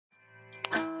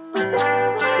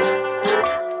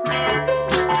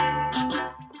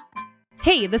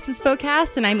Hey, this is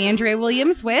Spokecast, and I'm Andrea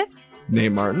Williams with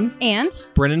Nate Martin and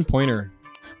Brennan Pointer.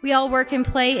 We all work and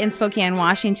play in Spokane,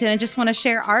 Washington, and just want to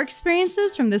share our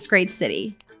experiences from this great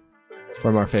city.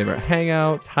 From our favorite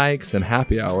hangouts, hikes, and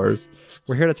happy hours,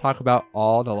 we're here to talk about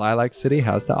all the Lilac City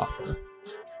has to offer.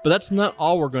 But that's not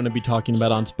all we're going to be talking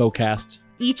about on Spokecast.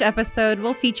 Each episode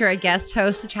will feature a guest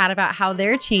host to chat about how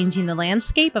they're changing the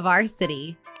landscape of our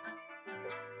city.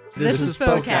 This is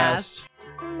Spokecast.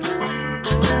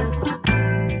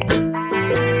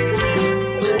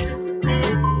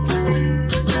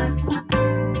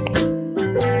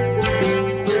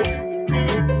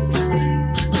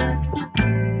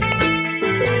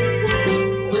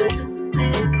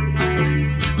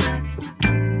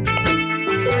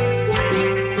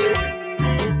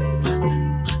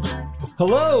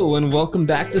 Hello and welcome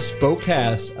back to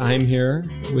Spokecast. I'm here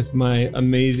with my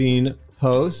amazing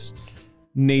host,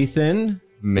 Nathan.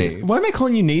 Nate. Why am I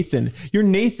calling you Nathan? You're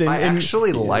Nathan. I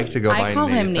actually like to go by Nathan. I call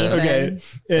him Nathan. Okay.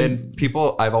 And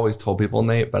people, I've always told people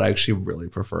Nate, but I actually really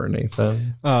prefer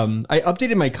Nathan. I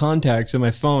updated my contacts in my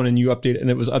phone, and it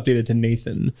was updated to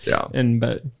Nathan. Yeah.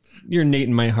 But you're Nate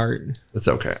in my heart. It's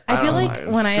okay. I feel don't like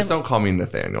mind. when I Just don't call me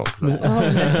Nathaniel.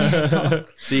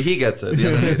 See, he gets it. The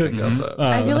other Nathan gets it.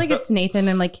 I feel like it's Nathan,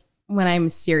 and like when I'm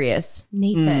serious,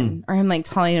 Nathan, or I'm like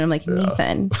telling him, I'm like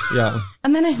Nathan, Yeah.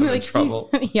 and then I'm in like, trouble.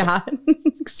 yeah,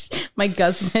 my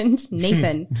husband,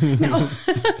 Nathan. No.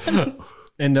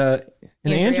 And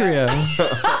Andrea.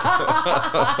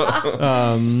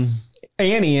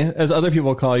 Annie, as other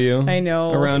people call you. I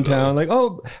know. Around town. Like,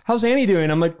 oh, how's Annie doing?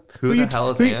 I'm like, Who the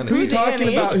hell is Annie? Who are you Who's talking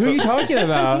Annie? about? Who are you talking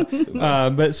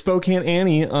about? But Spokane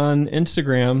Annie on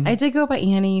Instagram. I did go by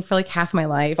Annie for like half my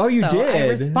life. Oh, you I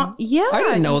did? Yeah. I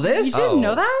didn't know this. You didn't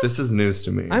know that? This is news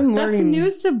to me. I'm That's learning.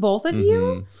 news to both of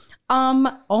you.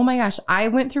 Oh my gosh. I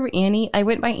went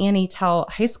by Annie till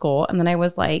high school. And then I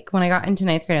was like, when I got into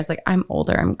ninth grade, I was like, I'm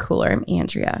older, I'm cooler, I'm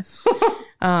Andrea.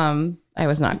 I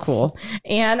was not cool.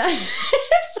 And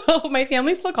so my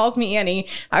family still calls me Annie,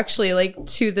 actually, like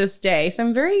to this day. So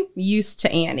I'm very used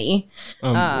to Annie.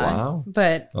 Wow.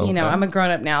 But, you know, Okay. I'm a grown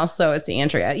up now, so it's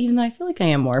Andrea, even though I feel like I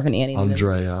am more of an Annie than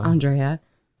Andrea.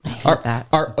 I hate that.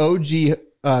 Our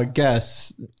OG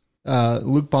guest,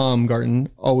 Luke Baumgarten,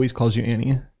 always calls you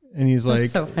Annie. And he's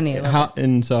like, so funny. I love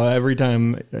and so every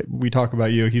time we talk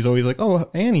about you, he's always like, oh,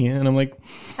 Annie. And I'm like,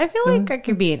 I feel like I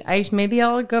could be. Maybe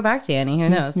I'll go back to Annie. Who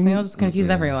knows? Maybe I'll just confuse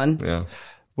everyone. Yeah.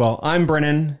 well, I'm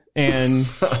Brennan, and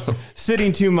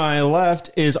sitting to my left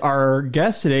is our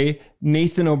guest today,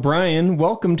 Nathan O'Brien.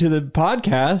 Welcome to the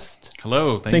podcast.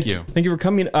 Hello, thank you. Thank you for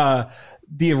coming.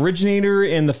 The originator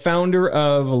and the founder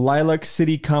of Lilac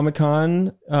City Comic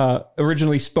Con,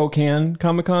 originally Spokane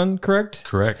Comic Con, correct?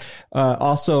 Correct.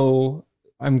 Also,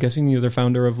 I'm guessing you're the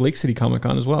founder of Lake City Comic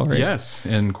Con as well, right? Yes,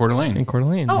 in Coeur d'Alene. In Coeur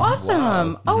d'Alene. Oh,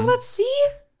 awesome! Oh, let's see.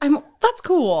 That's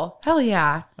cool. Hell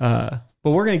yeah! But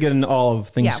we're going to get into all of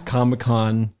things Comic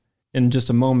Con in just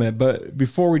a moment. But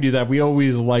before we do that, we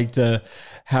always like to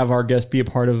have our guests be a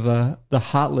part of the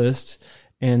hot list.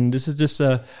 And this is just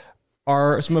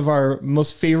some of our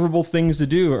most favorable things to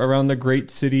do around the great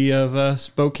city of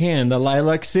Spokane, the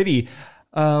Lilac City.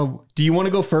 Do you want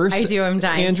to go first? I do. I'm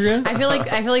dying, Andrea. I feel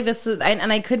like this is,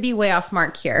 and I could be way off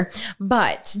mark here,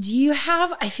 but do you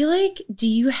have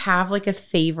like a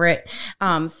favorite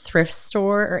thrift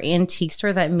store or antique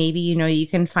store that maybe you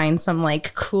can find some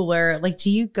like cooler, like do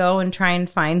you go and try and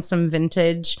find some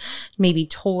vintage maybe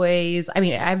toys? I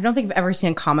mean, I don't think I've ever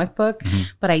seen a comic book,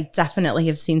 but I definitely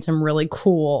have seen some really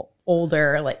cool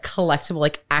older like collectible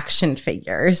like action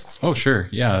figures. Oh, sure.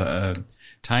 Yeah.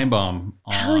 Time Bomb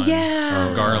on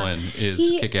Garland is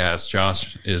kick-ass.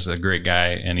 Josh is a great guy,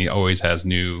 and he always has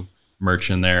new merch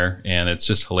in there, and it's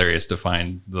just hilarious to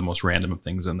find the most random of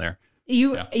things in there.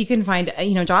 You can find,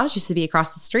 Josh used to be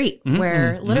across the street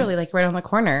where literally like right on the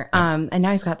corner. And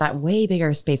now he's got that way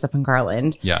bigger space up in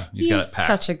Garland. Yeah, he's got it packed.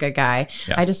 Such a good guy.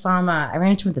 Yeah. I just saw him, I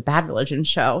ran into him at the Bad Religion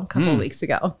show a couple of weeks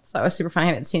ago. So it was super fun. I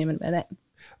hadn't seen him in a minute.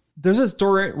 There's a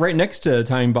store right next to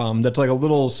Time Bomb that's like a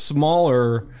little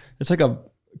smaller. It's like a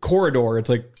corridor. It's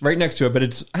like right next to it, but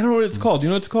I don't know what it's called. Do you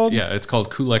know what it's called? Yeah, it's called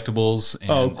Collectibles.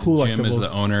 And Collectibles. Jim is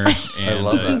the owner. And I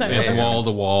love that. It's wall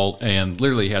to wall, and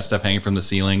literally he has stuff hanging from the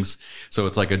ceilings. So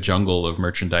it's like a jungle of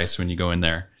merchandise when you go in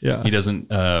there. Yeah. He doesn't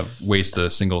waste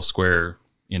a single square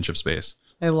inch of space.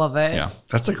 I love it. Yeah.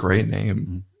 That's a great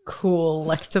name.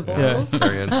 Collectibles.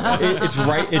 Very into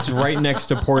it. It's right next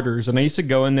to Porter's, and I used to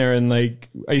go in there and like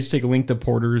I used to take Link to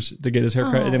Porter's to get his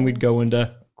haircut, and then we'd go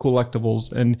into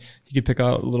Collectibles, and he could pick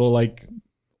out a little like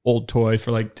old toy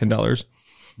for like $10.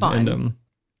 Fun. And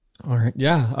all right,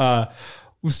 yeah.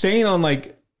 Staying on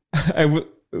like, do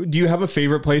you have a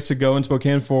favorite place to go in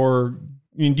Spokane for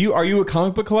mean, are you a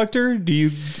comic book collector? Do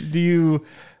you?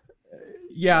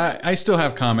 Yeah, I still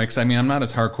have comics. I mean, I'm not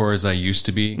as hardcore as I used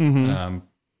to be.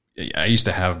 I used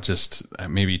to have just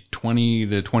maybe 20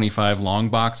 to 25 long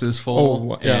boxes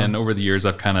full. And over the years,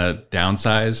 I've kind of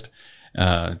downsized.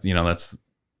 That's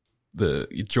the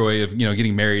joy of,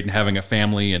 getting married and having a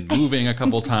family and moving a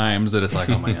couple times, that it's like,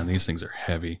 oh man, these things are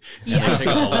heavy. And they take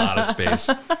up a lot of space.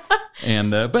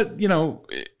 And, but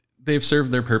they've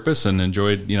served their purpose and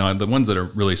enjoyed, the ones that are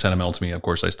really sentimental to me. Of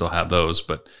course, I still have those,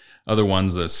 but other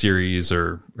ones, the series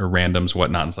or randoms,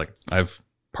 whatnot, it's like I've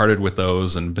parted with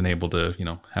those and been able to,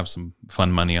 have some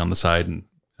fun money on the side and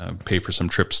pay for some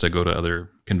trips to go to other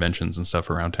conventions and stuff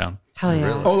around town. Hell yeah.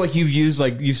 Really? Oh, like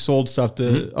you've sold stuff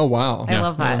to, oh wow. I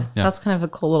love that. Yeah. That's kind of a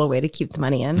cool little way to keep the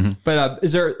money in. But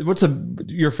what's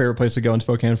your favorite place to go in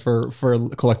Spokane for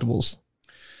collectibles?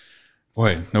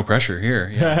 Boy, no pressure here.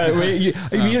 Yeah.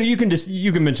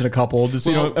 You can mention a couple, just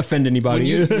you don't offend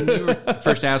anybody. When you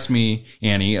first asked me,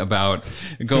 Annie, about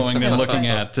going and looking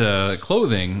at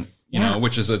clothing,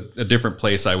 which is a different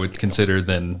place I would consider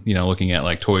than, looking at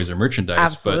like toys or merchandise.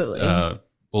 Absolutely. But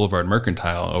Boulevard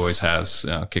Mercantile always has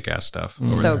kick-ass stuff.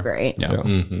 So great.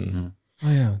 Yeah.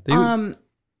 Oh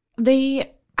yeah.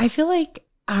 I feel like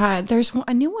there's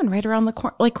a new one right around the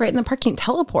corner, like right in the parking.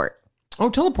 Teleport. Oh,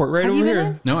 Teleport right over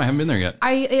here. No, I haven't been there yet.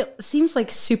 It seems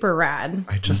like super rad.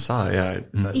 I just saw it.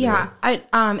 Yeah.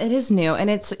 It is new, and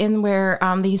it's in where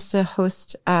they used to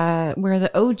host where the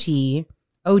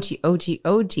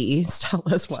OG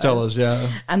Stella's was. Stella's, yeah.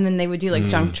 And then they would do like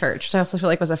Junk Church, which I also feel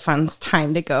like was a fun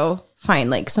time to go find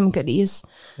like some goodies.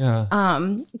 Yeah.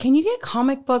 Can you get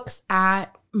comic books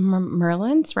at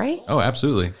Merlin's, right? Oh,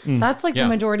 absolutely. That's like the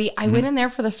majority. I went in there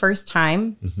for the first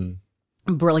time.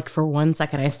 Like for 1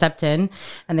 second, I stepped in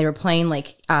and they were playing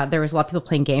like there was a lot of people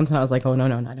playing games, and I was like, oh no, I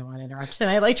don't want to interrupt. And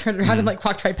I like turned around and like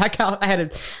walked right back out. I had a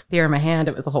beer in my hand.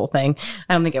 It was a whole thing.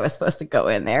 I don't think I was supposed to go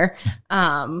in there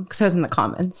because I was in the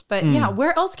Commons. But yeah,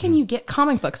 where else can you get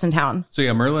comic books in town? So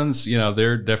yeah, Merlin's,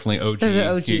 they're definitely OG, They're the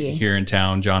OG. Here in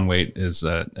town. John Waite is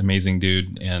an amazing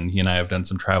dude, and he and I have done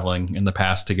some traveling in the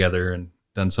past together and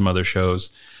done some other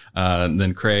shows. And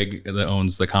then Craig, that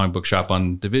owns the comic book shop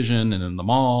on Division and in the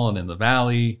mall and in the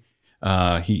Valley,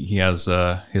 he has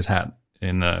his hat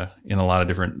in a lot of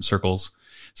different circles.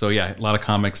 So yeah, a lot of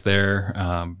comics there.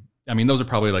 I mean, those are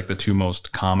probably like the two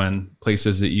most common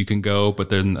places that you can go. But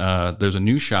then there's a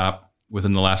new shop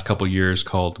within the last couple of years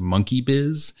called Monkey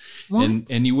Biz,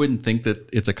 and you wouldn't think that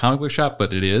it's a comic book shop,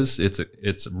 but it is. It's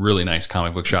a really nice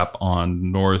comic book shop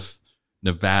on North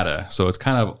Nevada, so it's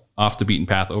kind of off the beaten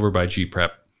path over by G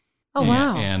Prep. Oh,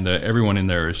 wow. And everyone in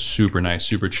there is super nice,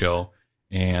 super chill.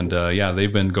 And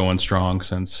they've been going strong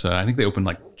since I think they opened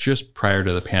like just prior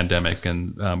to the pandemic.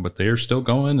 And but they're still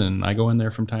going, and I go in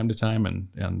there from time to time,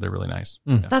 and they're really nice.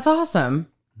 Yeah. That's awesome.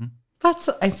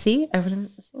 I see. I learned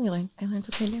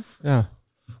something new. Yeah.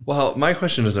 Well, my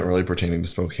question isn't really pertaining to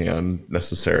Spokane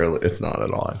necessarily. It's not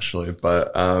at all, actually.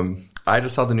 But I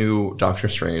just saw the new Doctor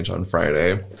Strange on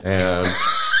Friday, and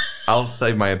I'll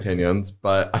say my opinions,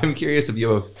 but I'm curious if you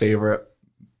have a favorite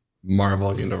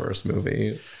Marvel Universe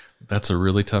movie. That's a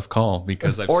really tough call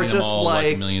because I've seen them all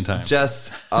like a million times.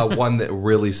 Just one that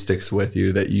really sticks with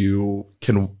you that you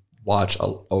can watch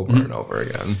over and over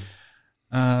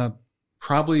again.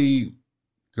 Probably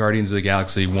Guardians of the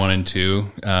Galaxy 1 and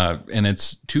 2. And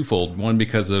it's twofold. One,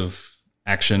 because of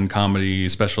action, comedy,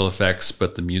 special effects,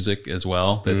 but the music as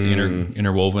well. That's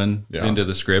interwoven into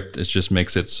the script. It just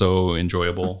makes it so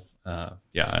enjoyable.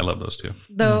 I love those two.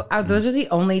 Though those are the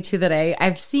only two that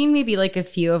I've seen. Maybe like a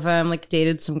few of them, like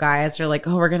dated some guys are like,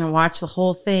 oh, we're gonna watch the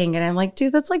whole thing, and I'm like,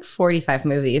 dude, that's like 45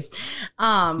 movies.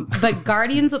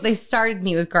 But they started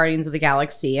me with Guardians of the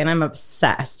Galaxy, and I'm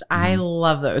obsessed. I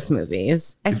love those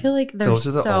movies. I feel like those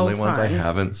are the only ones I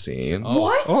haven't seen.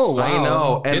 What? Oh, wow. I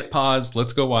know. And hit pause.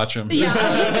 Let's go watch them. Yeah,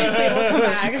 we'll come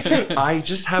back. I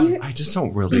just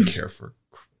don't really care for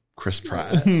Chris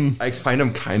Pratt. I find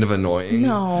him kind of annoying.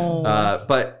 No.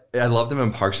 But I loved him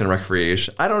in Parks and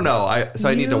Recreation. I don't know.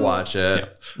 I need to watch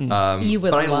it. Yeah. You would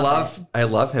but I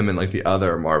love him in like the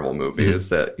other Marvel movies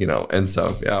that, and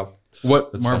so, yeah.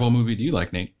 What Marvel movie do you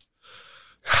like, Nate?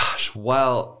 Gosh,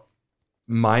 well,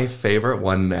 my favorite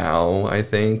one now, I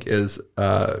think, is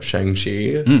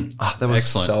Shang-Chi. Oh, that was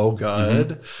excellent. So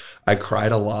good. I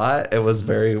cried a lot. It was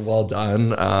very well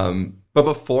done. But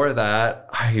before that,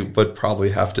 I would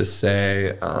probably have to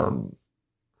say, I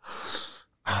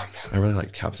really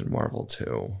like Captain Marvel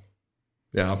too.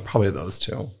 Yeah, probably those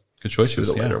two. Good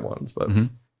choices. The later ones, but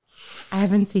I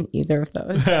haven't seen either of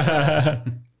those.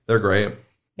 They're great.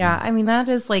 Yeah, I mean, that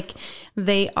is like,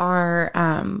 they are,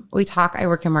 I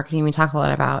work in marketing, we talk a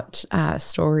lot about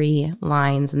story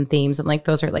lines and themes, and like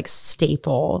those are like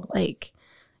staple, like,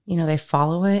 you know, they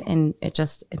follow it and it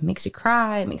makes you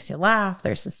cry, it makes you laugh,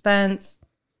 there's suspense.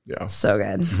 Yeah. So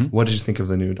good. Mm-hmm. What did you think of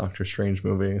the new Doctor Strange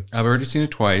movie? I've already seen it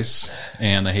twice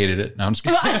and I hated it. No, I'm just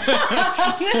kidding.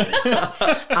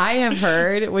 I have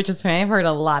heard, which is funny, I've heard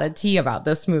a lot of tea about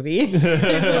this movie.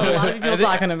 There's been a lot of people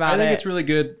talking about it. I think it's really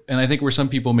good. And I think where some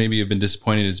people maybe have been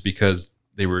disappointed is because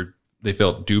they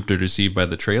felt duped or deceived by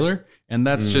the trailer. And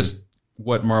that's just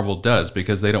what Marvel does,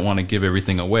 because they don't want to give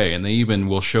everything away, and they even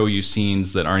will show you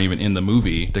scenes that aren't even in the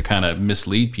movie to kind of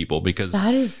mislead people, because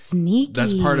that is sneaky.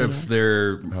 That's part of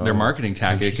their marketing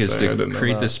tactic, is to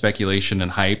create this speculation and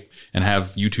hype and have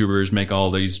YouTubers make all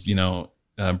these, you know,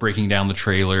 breaking down the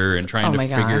trailer and trying to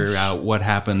figure out what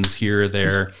happens here or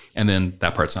there, and then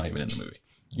that part's not even in the movie.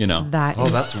 You know,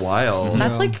 that's wild.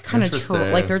 That's like kind of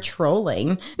like they're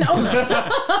trolling. No.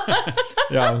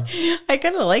 Yeah, I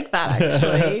kind of like that,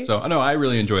 actually. So no, I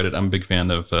really enjoyed it. I'm a big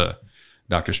fan of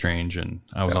Doctor Strange, and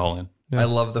I was all in. I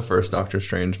love the first Doctor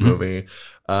Strange movie.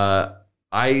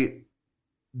 I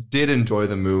did enjoy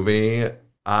the movie.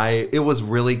 It was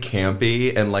really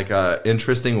campy and like a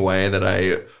interesting way that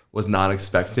I was not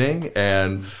expecting,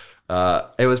 and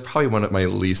it was probably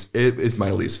it is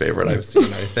my least favorite I've seen, I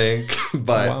think,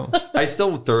 but I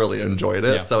still thoroughly enjoyed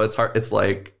it. Yeah. So it's hard. It's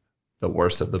like the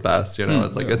worst of the best, you know.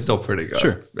 It's like it's still pretty good.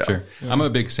 Sure. Yeah. I'm a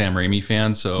big Sam Raimi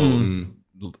fan, so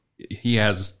he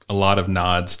has a lot of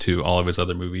nods to all of his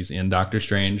other movies in Doctor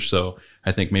Strange. So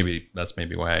I think that's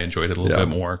why I enjoyed it a little bit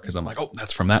more, because I'm like, oh,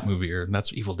 that's from that movie, or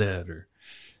that's Evil Dead, or,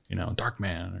 you know,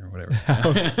 Darkman, or whatever.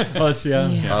 Oh,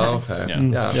 okay.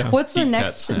 Yeah. What's the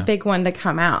next big one to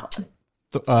come out?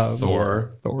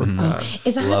 Thor.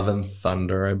 Is that Love and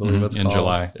Thunder, I believe it's called. In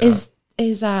July. Yeah.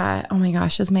 Is oh my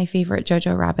gosh, is my favorite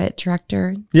Jojo Rabbit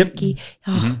director. Yep.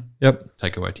 Yep.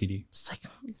 Taika Waititi. It's like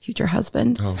future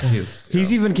husband. Oh,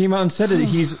 he's even came out and said it.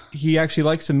 He actually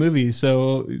likes the movie,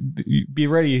 so be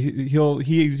ready.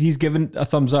 He's given a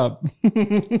thumbs up.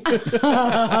 It's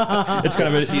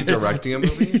kind of he directing a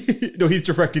movie? No, he's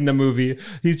directing the movie.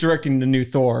 He's directing the new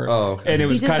Thor. Oh, okay. And it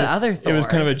was kind of other Thor, it was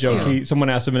kind of a joke. Someone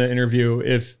asked him in an interview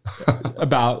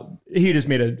he just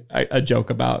made a joke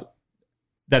about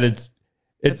that it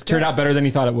turned out better than he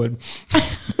thought it would.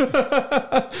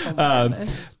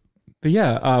 But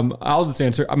yeah, I'll just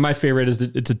answer. My favorite is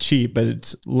it's a cheat, but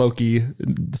it's Loki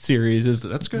series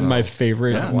that's good. My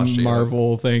favorite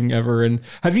Marvel thing ever. And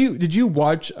did you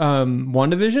watch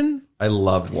WandaVision? I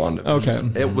loved WandaVision.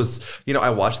 Okay. It was, you know,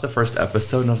 I watched the first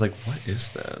episode and I was like, what is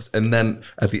this? And then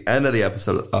at the end of the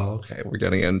episode, we're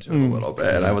getting into it a little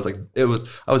bit. And I was like, I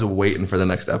was waiting for the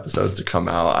next episodes to come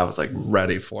out. I was like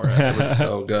ready for it. It was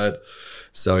so good.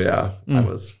 So yeah, I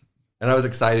was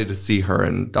excited to see her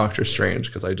in Doctor Strange,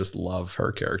 because I just love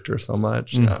her character so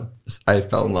much. Yeah. I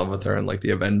fell in love with her in like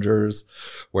the Avengers,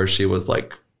 where she was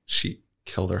like, she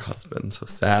killed her husband. So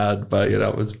sad, but you know,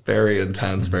 it was very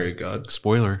intense, very good.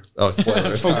 Spoiler. Oh,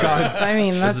 spoiler. Oh God. I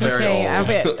mean, that's okay.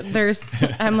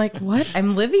 I'm like, what?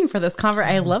 I'm living for this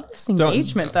I love this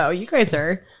engagement though. You guys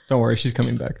are. Don't worry, she's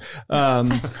coming back.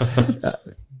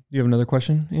 You have another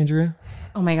question, Andrea?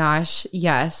 Oh my gosh,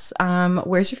 yes.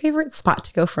 Where's your favorite spot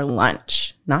to go for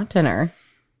lunch? Not dinner,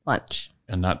 lunch.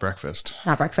 And not breakfast.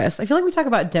 Not breakfast. I feel like we talk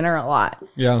about dinner a lot.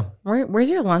 Yeah. Where's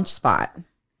your lunch spot?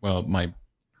 Well, my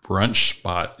brunch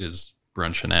spot is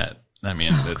Bruncheonette. I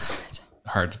mean, it's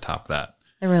hard to top that.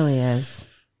 It really is.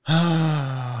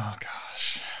 Oh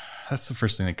gosh, that's the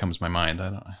first thing that comes to my mind. I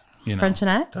don't know. You know.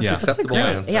 Bruncheonette? That's acceptable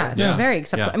answer. Yeah, it's very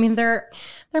acceptable. Yeah. I mean, there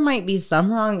might be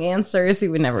some wrong answers. We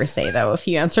would never say, though, if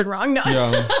you answered wrong. No.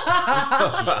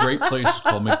 Yeah. Great place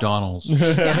called McDonald's.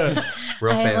 Yeah.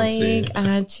 Real fancy. I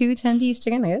like 2 10-piece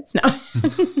chicken nuggets. No.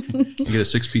 You get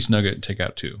a 6-piece nugget and take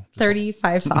out 2.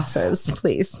 35 sauces,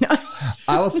 please. No.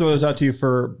 I will throw this out to you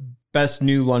for best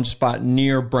new lunch spot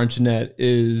near Bruncheonette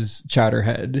is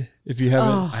Chowderhead. If you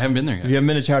haven't, I haven't been there yet. If you haven't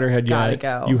been to Chowderhead Gotta yet,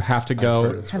 go. you have to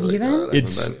go. Have you been?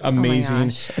 It's amazing. Oh my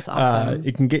gosh, it's awesome.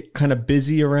 It can get kind of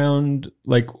busy around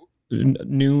like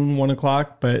noon, 1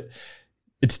 o'clock, but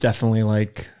it's definitely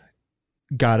like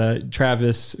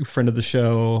Travis, friend of the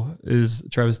show, is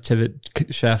Travis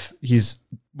Tivett, chef.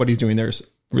 What he's doing there is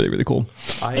really, really cool.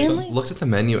 I looked at the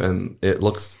menu and it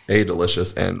looks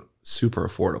delicious and super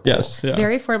affordable. Yes. Yeah.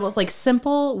 Very affordable, like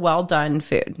simple, well done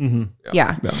food. Mm-hmm.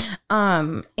 Yeah.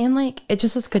 And like it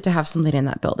just is good to have something in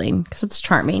that building because it's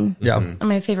charming. Yeah. And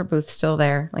my favorite booth's still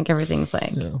there. Like everything's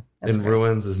like And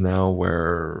Ruins is now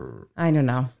where I don't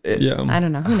know. Yeah. I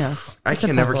don't know. Who knows? I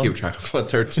can never keep track of what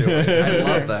they're doing. I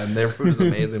love them. Their food is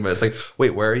amazing, but it's like, wait,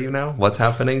 where are you now? What's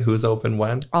happening? Who's open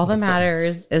when? All that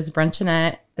matters is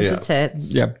Brunchinette, is the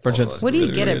tits. Yeah, Brunchinette. What do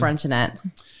you get at Brunchinette?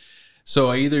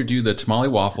 So I either do the tamale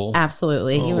waffle.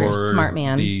 Absolutely. You are a smart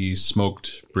man. The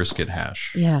smoked brisket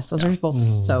hash. Yes, those are both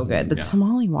so good. The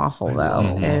tamale waffle,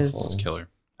 though, is It's killer.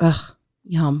 Ugh,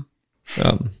 yum. Do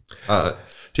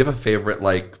you have a favorite,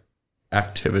 like,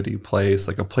 activity place?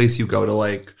 Like, a place you go to,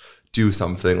 like, do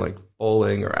something, like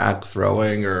bowling or axe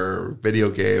throwing or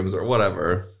video games or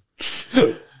whatever?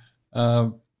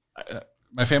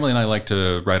 My family and I like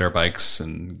to ride our bikes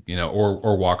and,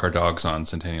 or walk our dogs on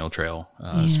Centennial Trail,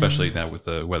 especially now with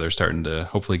the weather starting to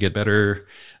hopefully get better.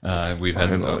 We've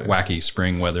had wacky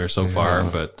spring weather so far,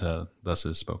 but thus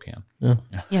is Spokane.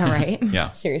 Yeah, right?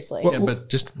 Yeah. Seriously. Yeah, but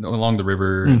just along the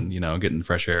river and, getting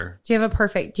fresh air. Do you have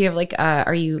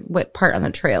what part on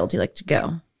the trail do you like to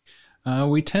go?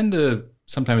 We tend to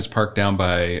sometimes park down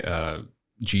by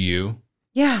GU.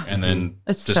 Yeah. And then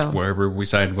wherever we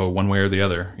decide to go one way or the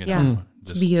other. Yeah.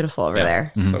 It's beautiful over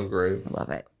there. So great. I love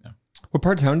it. Yeah. What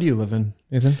part of town do you live in,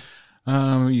 Nathan?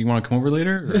 You want to come over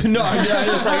later? No, I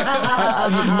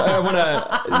want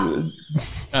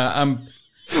to.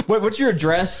 What's your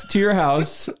address to your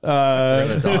house? We're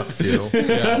gonna dox you.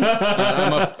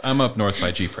 I'm up north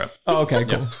by G Prep. Oh, okay,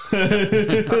 cool.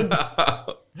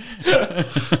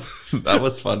 That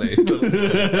was funny.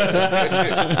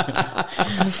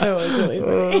 That was really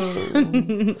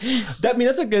funny.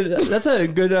 That's a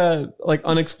good like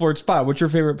unexplored spot. What's your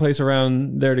favorite place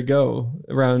around there to go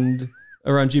around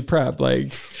G Prep?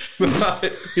 Like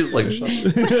he's like,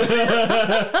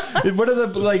 what are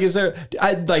the like? Is there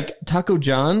like Taco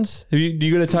John's? Do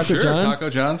you go to Taco John's? Taco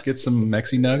John's, get some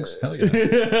Mexi nugs. Hell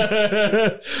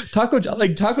yeah.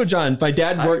 Taco John. My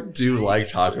dad worked. I do like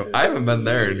taco. I haven't been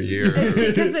there in years.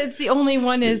 Because it's the only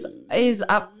one is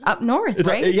up north,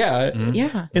 right? Yeah. Mm-hmm.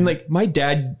 Yeah. And like my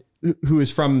dad, who is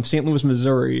from St. Louis,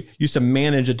 Missouri, used to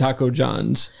manage a Taco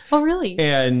John's. Oh, really?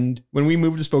 And when we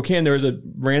moved to Spokane, there was a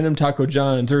random Taco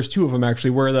John's. There was two of them actually,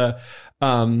 where the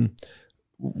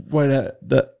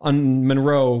on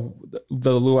Monroe,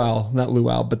 the Luau, not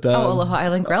Luau, but the Aloha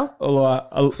Island Grill.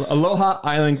 Aloha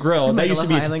Island Grill. That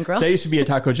used to be a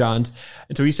Taco John's,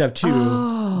 and so we used to have two.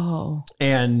 Oh.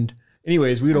 And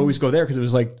anyways, we would always go there because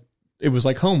it was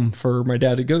like home for my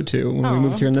dad to go to when we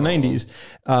moved here in the 90s.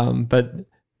 But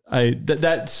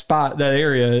that spot, that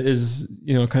area is,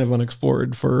 kind of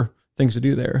unexplored for things to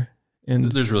do there.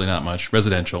 And there's really not much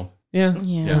residential. Yeah.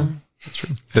 That's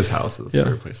true. His house is a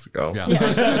great place to go. Yeah. My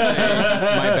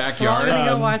backyard. We're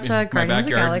gonna go watch Guardians of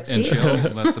the Galaxy. And chill.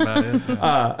 That's about it.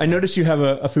 Yeah. I noticed you have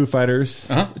a Foo Fighters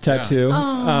tattoo.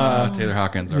 Yeah. Taylor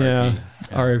Hawkins.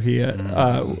 R.I.P.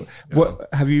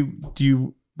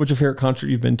 What's your favorite concert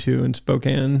you've been to in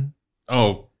Spokane?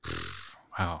 Oh,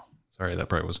 wow. Sorry, that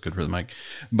probably wasn't good for the mic.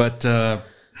 But the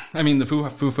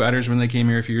Foo Fighters, when they came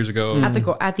here a few years ago at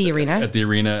the arena. They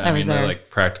like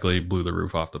practically blew the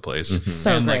roof off the place. Mm-hmm.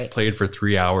 So and great. Like played for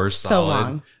 3 hours. So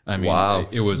solid. long. Wow.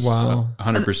 It was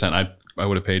 100%. I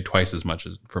would have paid twice as much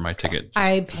for my ticket.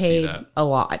 I paid a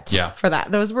lot for that.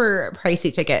 Those were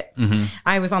pricey tickets. Mm-hmm.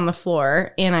 I was on the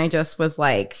floor and I just was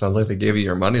like... Sounds like they gave you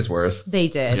your money's worth. They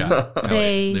did. Yeah.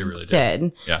 They really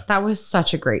did. Yeah. That was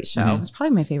such a great show. Mm-hmm. It was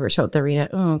probably my favorite show at the arena.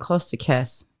 Oh, close to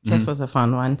Kiss. Kiss was a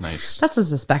fun one. Nice. That's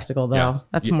just a spectacle, though. Yeah.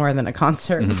 That's more than a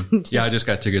concert. Mm-hmm. Yeah, I just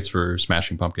got tickets for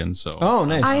Smashing Pumpkins. So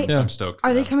nice. I'm stoked.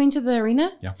 Are they coming to the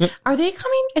arena? Yeah. Are they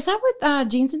coming? Is that with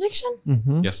Jane's Addiction?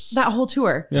 Mm-hmm. Yes. That whole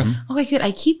tour? Yeah. Okay, good. I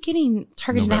keep getting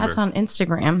targeted ads on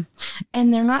Instagram,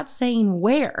 and they're not saying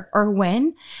where or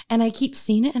when, and I keep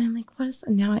seeing it, and I'm like, what is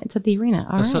it? Now it's at the arena.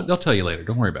 All right. They'll tell you later.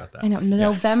 Don't worry about that. I know.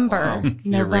 November. Wow.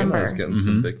 November. The arena's getting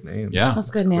some big names. Yeah.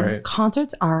 That's good, man. Great.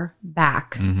 Concerts are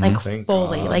back. Like Thank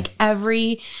fully. God. Like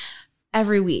every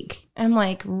week. I'm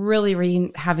like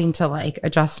really having to like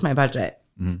adjust my budget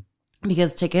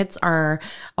because tickets are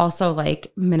also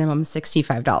like minimum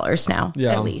 $65 now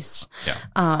at least.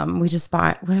 Yeah. We just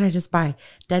bought, what did I just buy?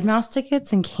 Dead Mouse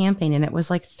tickets and camping, and it was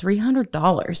like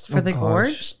 $300 for the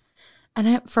gorge.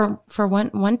 And for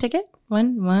one ticket.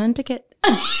 Wow.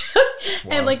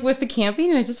 And like with the camping,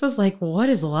 and I just was like, what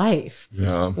is life?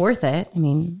 Yeah. Worth it. I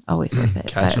mean, always worth it.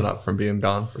 Catching up from being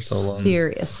gone for so long.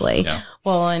 Seriously. Yeah.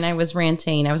 Well, and I was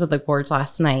ranting. I was at the gorge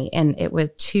last night, and it was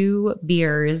 2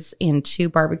 beers and 2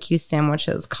 barbecue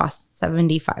sandwiches cost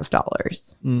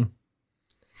 $75.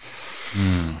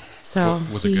 So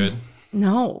was it good?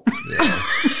 No. Yeah.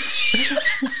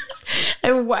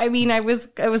 I mean, I was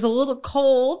a little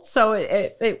cold, so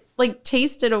it like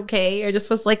tasted okay. I just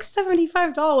was like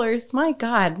 $75. My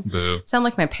God, boo! Sound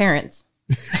like my parents.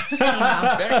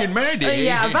 Back in my day.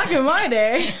 Back in my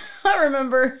day, I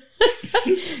remember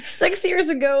 6 years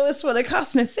ago, this would have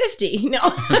cost me $50. No.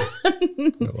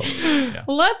 Yeah.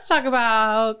 Let's talk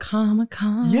about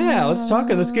Comic-Con. Yeah,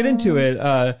 let's get into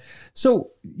it.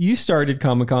 So you started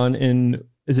Comic-Con in,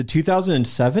 is it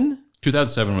 2007?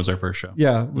 2007 was our first show.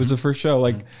 Yeah, it was the first show.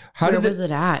 Like, where was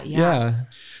it at? Yeah.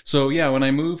 So when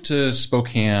I moved to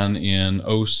Spokane in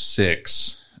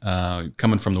 2006,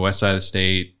 coming from the west side of the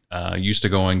state, used to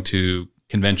going to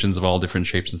conventions of all different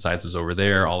shapes and sizes over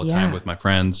there all the time with my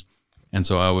friends. And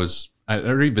so I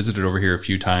already visited over here a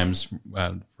few times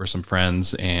for some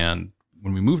friends. And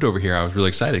when we moved over here, I was really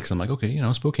excited because I'm like, okay,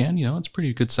 Spokane, it's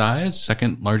pretty good size,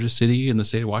 second largest city in the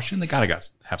state of Washington. They gotta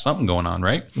have something going on,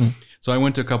 right? Mm. So I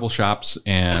went to a couple shops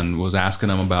and was asking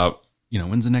them about,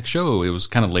 when's the next show? It was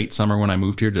kind of late summer when I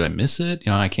moved here. Did I miss it?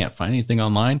 I can't find anything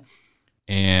online.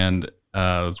 And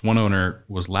this one owner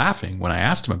was laughing when I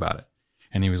asked him about it.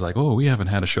 And he was like, oh, we haven't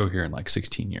had a show here in like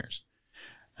 16 years.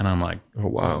 And I'm like, oh,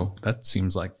 wow, that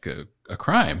seems like a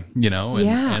crime,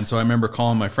 And so I remember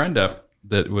calling my friend up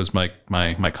that was my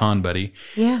con buddy.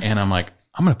 Yeah. And I'm like,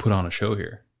 I'm going to put on a show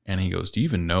here. And he goes, do you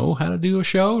even know how to do a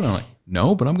show? And I'm like,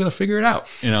 no, but I'm going to figure it out,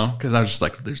 because I was just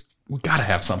like, we got to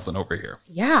have something over here.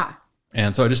 Yeah.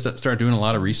 And so I just started doing a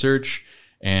lot of research,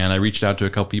 and I reached out to a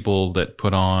couple people that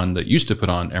used to put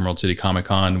on Emerald City Comic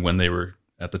Con when they were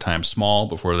at the time small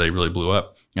before they really blew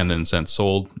up, and then since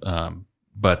sold.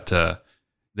 But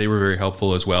they were very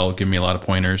helpful as well, giving me a lot of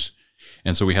pointers.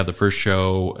 And so we had the first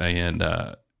show in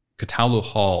Cataldo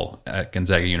Hall at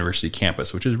Gonzaga University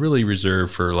campus, which is really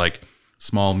reserved for like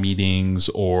small meetings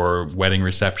or wedding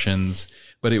receptions,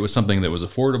 but it was something that was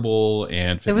affordable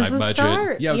and fit my budget.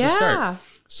 Start. Yeah, it was a start.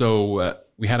 So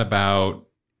we had about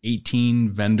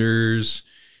 18 vendors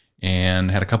and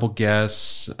had a couple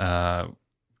guests,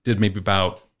 did maybe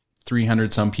about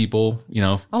 300 some people,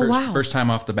 first time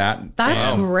off the bat.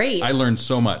 That's great. I learned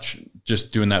so much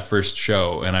just doing that first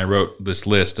show. And I wrote this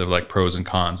list of like pros and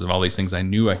cons of all these things I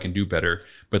knew I can do better,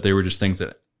 but they were just things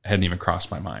that hadn't even crossed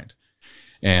my mind.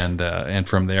 And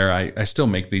from there, I still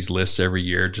make these lists every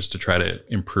year just to try to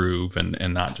improve and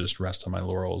not just rest on my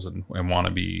laurels and want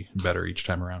to be better each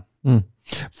time around. Mm.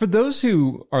 For those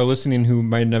who are listening who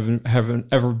might haven't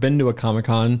ever been to a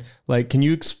Comic-Con, like, can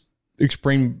you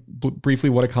explain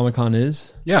briefly what a Comic-Con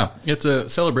is? Yeah, it's a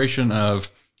celebration of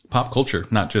pop culture,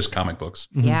 not just comic books.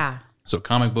 Mm-hmm. Yeah. So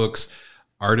comic books,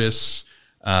 artists,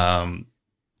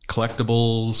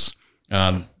 collectibles.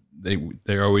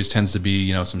 There always tends to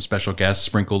be, some special guests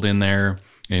sprinkled in there.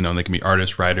 They can be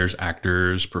artists, writers,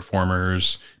 actors,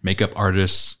 performers, makeup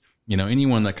artists,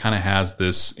 anyone that kind of has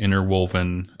this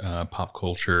interwoven pop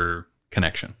culture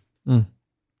connection. Mm.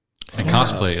 And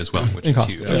cosplay as well, which is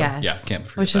huge. Yes. Yeah, can't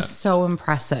forget which that. is so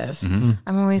impressive. Mm-hmm.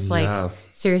 I'm always like,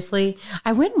 seriously,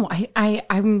 I'm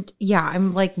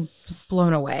like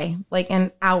blown away, like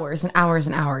in hours and hours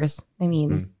and hours. I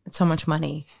mean, it's so much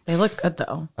money. They look good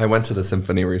though. I went to the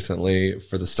symphony recently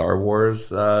for the Star Wars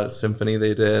symphony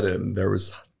they did, and there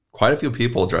was quite a few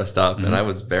people dressed up, and I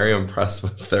was very impressed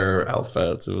with their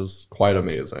outfits. It was quite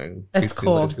amazing. That's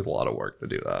cool. Like it took a lot of work to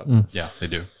do that. Yeah, they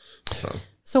do.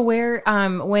 So where,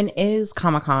 when is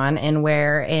Comic-Con and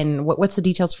what's the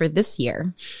details for this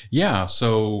year? Yeah.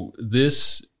 So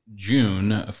this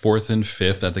June 4th and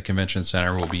 5th at the Convention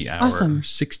Center will be our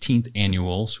 16th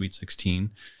annual Sweet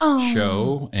 16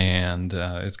 show. And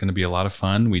it's going to be a lot of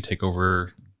fun. We take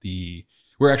over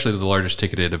we're actually the largest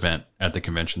ticketed event at the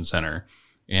Convention Center.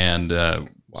 And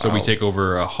so we take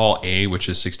over Hall A, which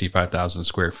is 65,000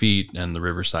 square feet, and the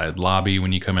Riverside lobby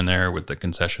when you come in there with the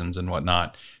concessions and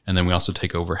whatnot. And then we also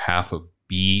take over half of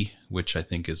B, which I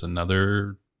think is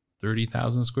another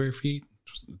 30,000 square feet.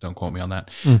 Don't quote me on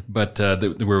that. But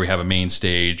where we have a main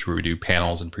stage where we do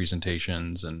panels and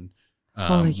presentations and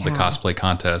the cosplay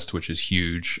contest, which is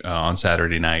huge on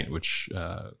Saturday night, which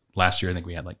last year I think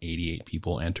we had like 88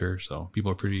 people enter. So people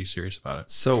are pretty serious about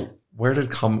it. So where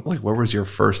was your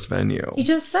first venue? You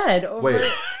just said. Wait,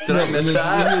 did I miss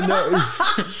that? No.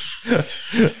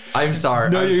 I'm sorry.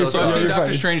 No, I'm so sorry. I've seen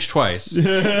Doctor Strange twice.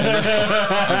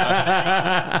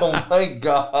 Oh my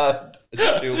God.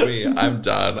 Shoot me. I'm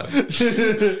done.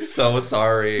 I'm so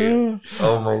sorry.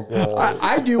 Oh my God.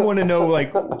 I do want to know,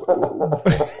 like,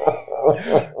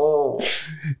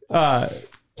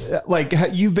 like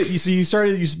you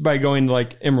started by going to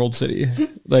like Emerald City,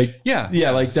 like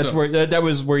like that's where that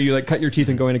was where you like cut your teeth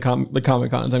and going to the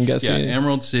Comic-Cons, I'm guessing. Yeah,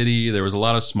 Emerald City. There was a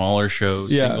lot of smaller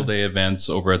shows, single day events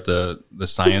over at the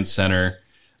Science Center,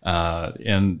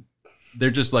 and they're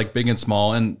just like big and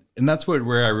small, and that's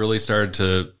where I really started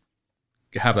to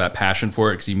have that passion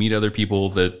for it, because you meet other people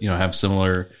that have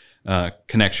similar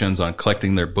connections on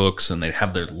collecting their books, and they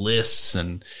have their lists,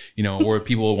 and or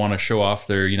people want to show off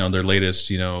their their latest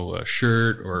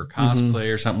shirt or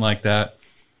cosplay or something like that,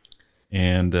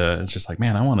 and it's just like,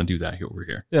 man, I want to do that over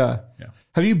here. Yeah.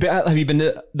 Have you been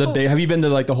to have you been to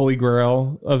like the Holy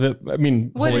Grail of it? I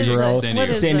mean, Holy Grail,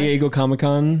 San Diego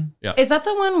Comic-Con. Yeah, is that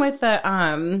the one with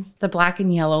the black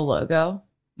and yellow logo?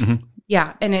 Mm-hmm.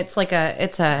 Yeah, and it's like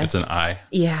it's an eye.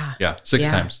 Yeah, 6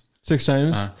 times. 6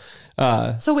 times.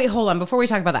 So wait, hold on. Before we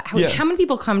talk about that, how many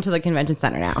people come to the convention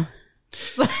center now?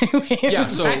 Yeah,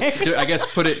 so I guess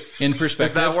put it in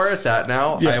perspective. Is that where it's at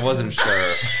now? Yeah. I wasn't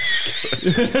sure.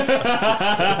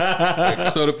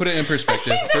 So to put it in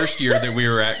perspective, first year that we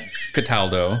were at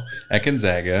Cataldo at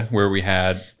Gonzaga, where we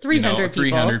had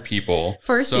 300 people.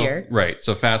 First year. Right.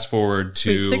 So fast forward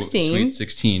to Sweet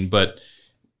 16. But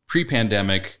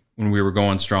pre-pandemic, when we were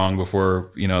going strong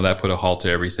before, that put a halt to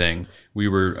everything, we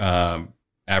were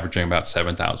averaging about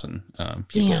 7,000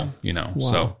 people, Wow.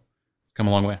 So it's come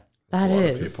a long way. That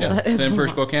is. And for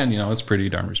Spokane, it's pretty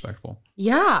darn respectable.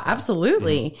 Yeah,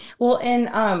 absolutely. Mm-hmm. Well,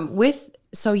 and with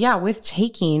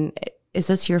Taking, is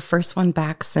this your first one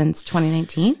back since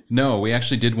 2019? No, we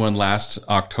actually did one last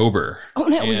October. Oh,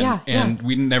 no, and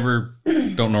we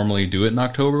don't normally do it in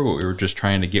October, but we were just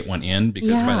trying to get one in,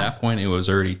 because by that point it was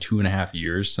already 2.5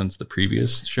 years since the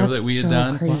previous show that we had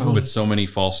done, with so many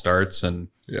false starts and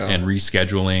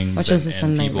reschedulings,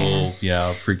 and people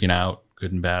freaking out,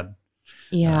 good and bad.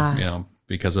 Yeah.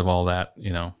 Because of all that,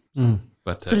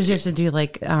 But so did you have to do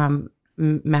like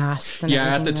masks? And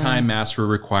at the time, masks were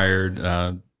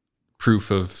required.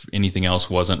 Proof of anything else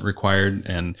wasn't required.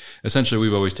 And essentially,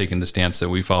 we've always taken the stance that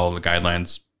we follow the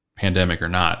guidelines, pandemic or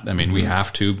not. I mean, we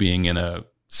have to, being in a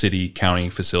city, county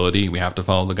facility, we have to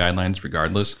follow the guidelines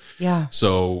regardless. Yeah.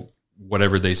 So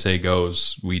whatever they say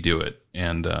goes, we do it.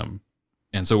 And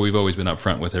so we've always been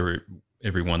upfront with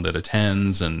everyone that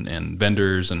attends and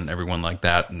vendors and everyone like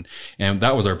that. And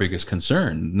that was our biggest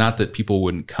concern. Not that people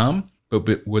wouldn't come,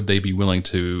 but would they be willing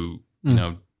to,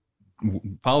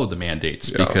 follow the mandates,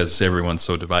 because everyone's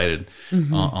so divided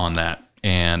on that.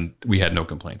 And we had no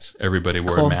complaints. Everybody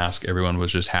wore a mask. Everyone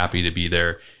was just happy to be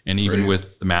there. And even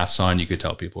with the masks on, you could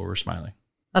tell people were smiling.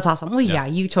 That's awesome. Well, yeah,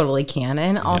 you totally can.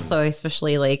 And also,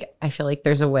 especially like, I feel like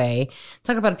there's a way,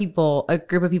 talk about a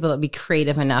group of people that would be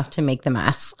creative enough to make the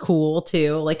masks cool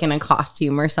too, like in a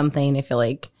costume or something. I feel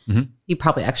like you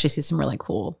probably actually see some really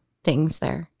cool things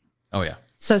there. Oh, yeah.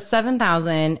 So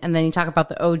 7,000. And then you talk about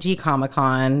the OG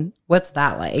Comic-Con. What's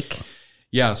that like?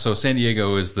 Yeah. So San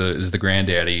Diego is the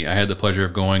granddaddy. I had the pleasure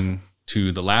of going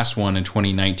to the last one in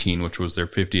 2019, which was their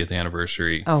 50th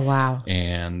anniversary. Oh, wow.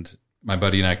 And my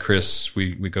buddy and I, Chris,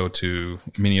 we go to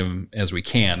many of them as we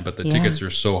can, but the tickets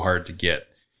are so hard to get.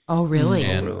 Oh, really?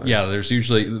 And there's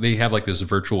usually, they have like this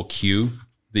virtual queue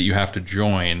that you have to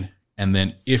join. And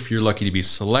then if you're lucky to be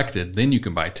selected, then you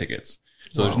can buy tickets.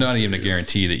 So there's not even a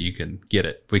guarantee that you can get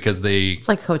it, because it's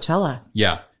like Coachella.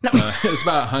 Yeah. It's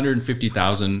about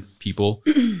 150,000 people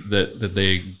that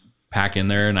they pack in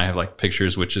there. And I have like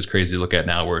pictures, which is crazy to look at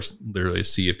now, where it's literally a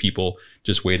sea of people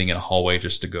just waiting in a hallway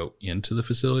just to go into the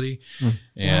facility.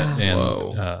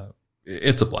 And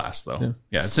it's a blast though.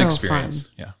 Yeah. It's an experience.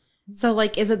 Fun. Yeah. So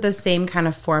like, is it the same kind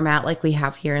of format like we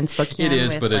have here in Spokane? It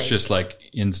is, but it's just like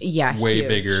way huge.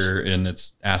 Bigger, and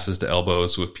it's asses to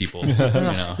elbows with people.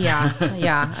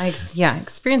 I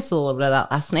experienced a little bit of that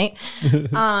last night.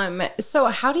 So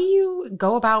how do you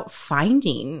go about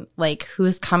finding like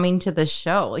who's coming to the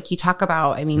show? Like you talk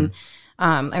about, I mean,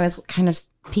 I was kind of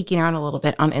peeking out a little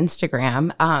bit on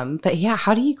Instagram, but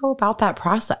how do you go about that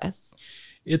process?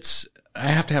 I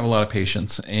have to have a lot of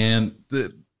patience, and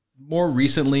more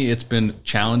recently, it's been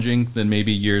challenging than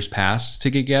maybe years past to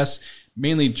get guests,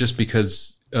 mainly just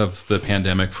because of the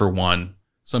pandemic, for one.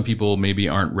 Some people maybe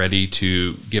aren't ready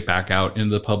to get back out into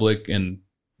the public and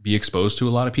be exposed to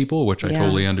a lot of people, which I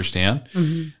totally understand.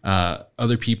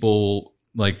 Other people,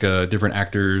 like different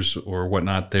actors or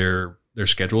whatnot, their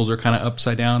schedules are kind of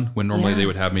upside down, when normally they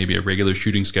would have maybe a regular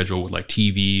shooting schedule with like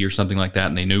TV or something like that,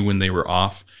 and they knew when they were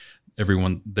off.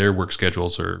 Their work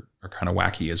schedules are kind of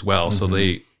wacky as well. So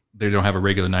they don't have a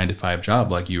regular 9-to-5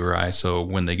 job like you or I. So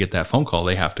when they get that phone call,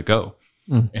 they have to go,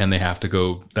 and they have to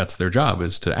go. That's their job,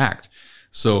 is to act.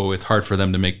 So it's hard for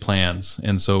them to make plans.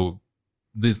 And so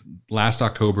this last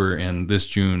October and this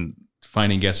June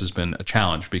finding guests has been a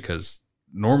challenge because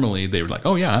normally they were like,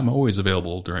 oh yeah, I'm always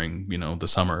available during, the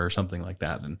summer or something like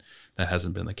that. And that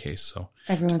hasn't been the case. So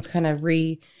everyone's kind of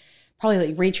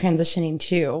probably retransitioning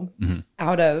too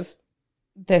out of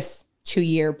this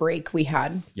 2-year break we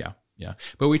had. Yeah. Yeah.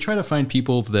 But we try to find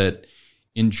people that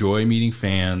enjoy meeting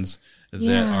fans,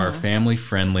 that are family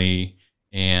friendly,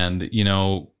 and,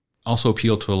 also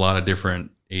appeal to a lot of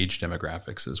different age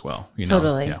demographics as well.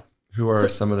 Totally. Yeah. Who are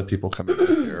some of the people coming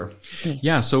this year?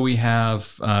 Yeah. So we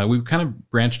have, we've kind of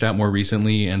branched out more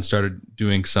recently and started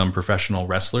doing some professional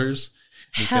wrestlers.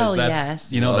 Because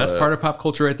that's part of pop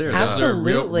culture right there.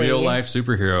 Absolutely. They're real life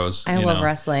superheroes. I love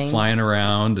wrestling. Flying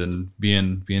around and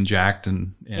being jacked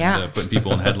and putting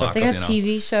people in headlocks. They got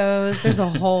TV shows. There's a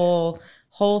whole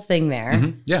thing there.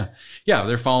 Mm-hmm. Yeah. Yeah.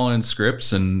 They're following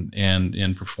scripts and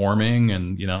performing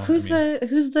and, who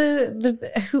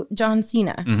John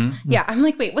Cena. Mm-hmm. Yeah. I'm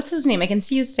like, wait, what's his name? I can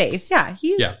see his face. Yeah.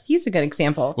 He's a good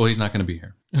example. Well, he's not going to be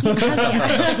here.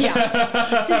 Yeah.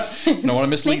 I don't want to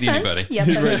mislead anybody. Yeah,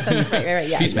 that makes sense. Right.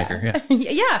 Yeah. Peacemaker.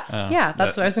 Yeah.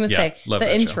 That's what I was going to say.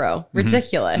 The intro. Show.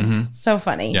 Ridiculous. Mm-hmm. So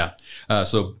funny. Yeah.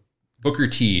 So Booker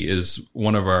T is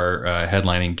one of our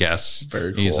headlining guests.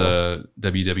 Very cool. He's a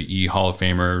WWE Hall of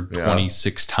Famer,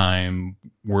 26-time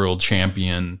world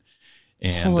champion,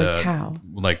 and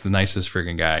like the nicest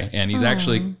friggin' guy. And he's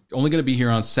actually only going to be here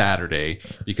on Saturday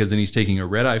because then he's taking a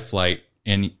red-eye flight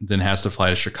and then has to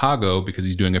fly to Chicago because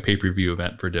he's doing a pay-per-view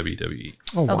event for WWE.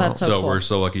 Oh, wow. That's so cool. We're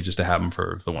so lucky just to have him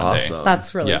for the one day.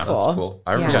 That's really cool. That's cool.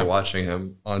 I remember watching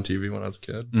him on TV when I was a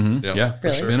kid. Mm-hmm. Yeah,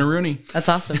 really? Spin a Rooney. That's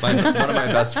awesome. One of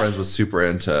my best friends was super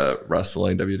into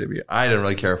wrestling, WWE. I didn't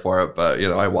really care for it, but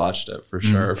I watched it for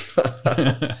sure.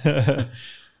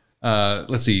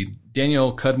 Let's see.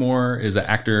 Daniel Cudmore is an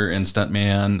actor and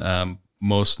stuntman.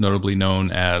 Most notably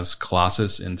known as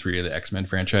Colossus in 3 of the X-Men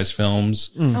franchise films.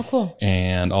 Oh, cool.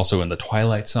 And also in the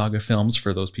Twilight Saga films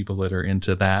for those people that are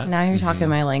into that. Now you're talking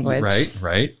my language.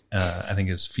 Right. I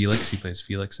think it's Felix. He plays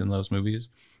Felix in those movies.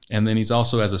 And then he's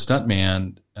also, as a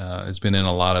stuntman, has been in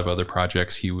a lot of other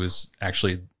projects. He was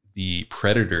actually the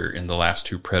Predator in the last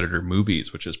 2 Predator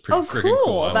movies, which is pretty freaking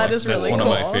cool. That's really cool. That's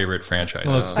one of my favorite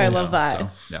franchises. I love that.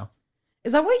 So, yeah.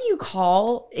 Is that what you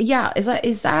call? Yeah.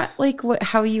 Is that like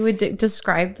how you would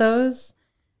describe those?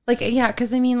 Like, yeah.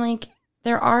 Cause I mean, like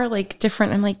there are like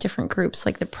different groups,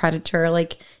 like the Predator,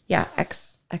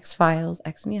 X-Files,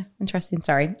 interesting.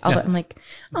 Sorry. I'm like,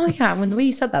 oh yeah. When the way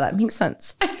you said that makes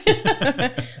sense.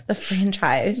 The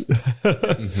franchise.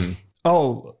 Mm-hmm.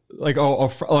 Oh, like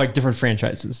different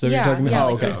franchises. So you're talking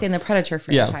about, okay. You're saying the Predator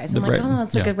franchise. I'm like,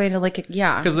 that's a good way to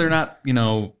Because they're not,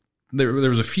 There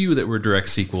was a few that were direct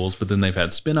sequels, but then they've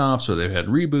had spin-offs or they've had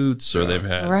reboots or they've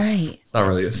had... Right. It's not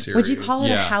really a series. Would you call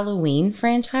it a Halloween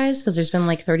franchise? Because there's been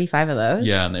like 35 of those.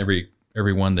 Yeah, and every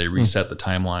one they reset the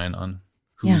timeline on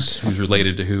who's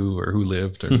related to who or who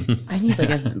lived. Or, I need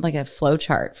like a flow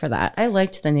chart for that. I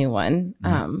liked the new one,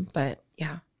 but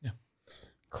yeah.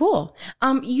 Cool.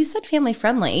 You said family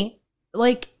friendly.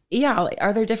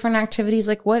 Are there different activities?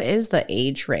 Like, what is the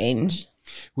age range?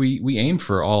 We aim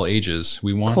for all ages.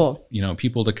 We want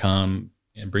people to come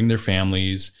and bring their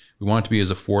families. We want it to be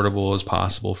as affordable as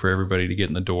possible for everybody to get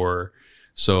in the door.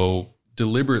 So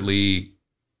deliberately,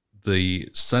 the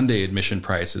Sunday admission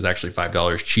price is actually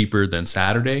 $5 cheaper than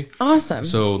Saturday. Awesome.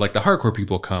 So like the hardcore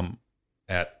people come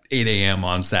at 8 a.m.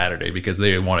 on Saturday because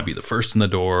they want to be the first in the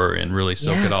door and really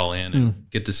soak it all in and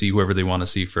get to see whoever they want to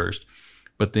see first.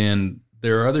 But then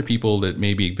there are other people that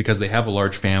maybe because they have a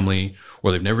large family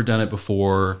or they've never done it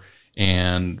before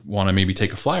and want to maybe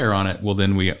take a flyer on it. Well,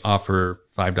 then we offer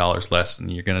 $5 less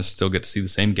and you're going to still get to see the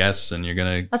same guests and you're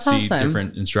going to see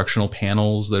different instructional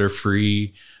panels that are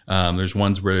free. There's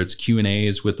ones where it's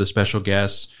Q&As with the special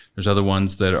guests. There's other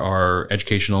ones that are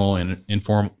educational and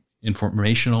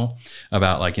informational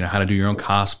about how to do your own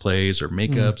cosplays or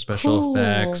makeup, special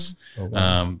effects. Oh,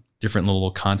 wow. Different little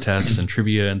contests and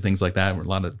trivia and things like that. A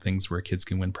lot of things where kids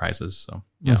can win prizes. So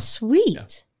yeah, sweet. Yeah.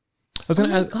 I was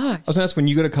gonna ask when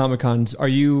you go to Comic-Cons, are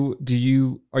you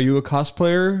a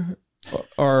cosplayer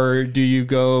or do you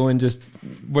go and just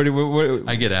what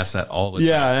I get asked that all the time.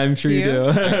 Yeah, I'm sure you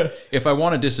do. If I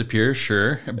want to disappear,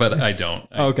 sure, but I don't.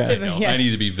 Okay. I need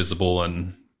to be visible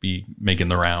and be making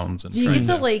the rounds. And do you get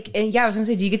to I was gonna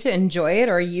say, do you get to enjoy it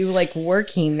or are you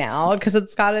working now? Because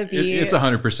it's gotta be it's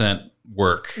 100%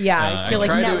 work. Yeah, you're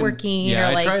networking.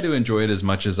 I try to enjoy it as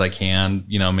much as I can.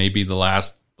 Maybe the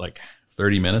last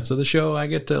 30 minutes of the show I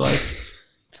get to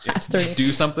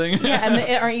do something. Yeah,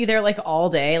 and aren't you there like all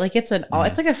day? Like it's it's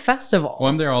like a festival. Well,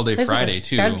 I'm there all day Friday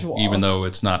too, even though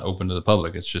it's not open to the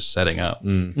public. It's just setting up.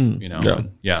 You know,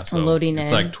 so loading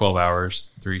it's in. like 12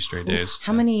 hours, 3 straight days.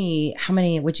 How many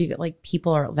would you get? Like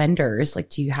people or vendors? Like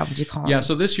would you call them? Yeah,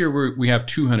 so this year we have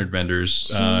 200 vendors.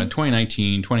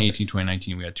 2018,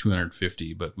 2019, we had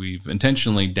 250, but we've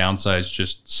intentionally downsized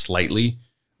just slightly,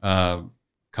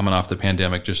 coming off the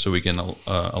pandemic, just so we can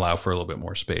allow for a little bit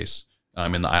more space.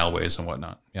 In the aisleways and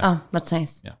whatnot. Yeah. Oh, that's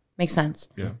nice. Yeah. Makes sense.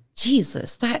 Yeah.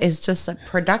 Jesus, that is just a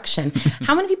production.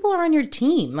 How many people are on your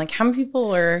team? Like how many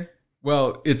people are?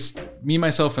 Well, it's me,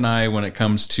 myself, and I when it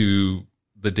comes to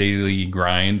the daily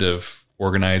grind of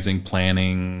organizing,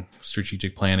 planning,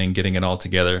 strategic planning, getting it all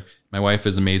together. My wife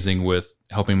is amazing with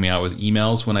helping me out with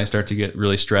emails when I start to get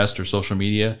really stressed or social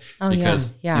media.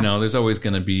 Because, you know, there's always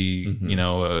going to be, you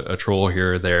know, a troll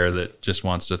here or there that just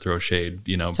wants to throw shade,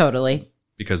 you know. Totally.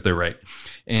 Because they're right.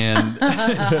 And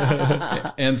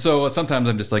and so sometimes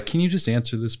I'm just like, can you just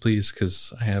answer this, please?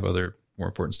 Because I have other more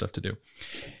important stuff to do.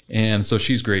 And so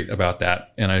she's great about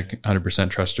that. And I 100%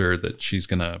 trust her that she's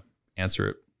going to answer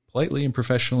it politely and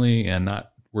professionally and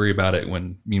not worry about it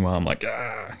when meanwhile I'm like,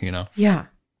 you know. Yeah.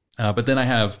 But then I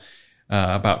have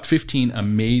about 15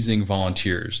 amazing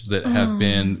volunteers that have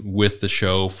been with the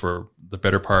show for the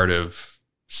better part of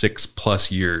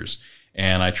 6+ years.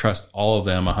 And I trust all of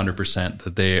them 100%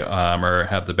 that they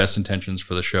have the best intentions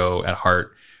for the show at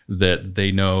heart, that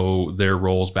they know their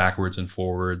roles backwards and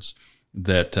forwards,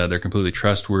 that they're completely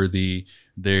trustworthy.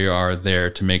 They are there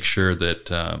to make sure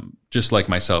that, just like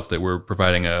myself, that we're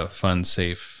providing a fun,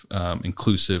 safe,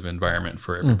 inclusive environment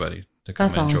for everybody to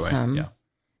come and enjoy. Awesome. Yeah.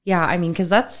 Yeah, I mean, because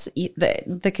that's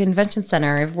the convention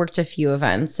center. I've worked a few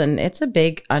events, and it's a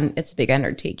big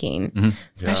undertaking,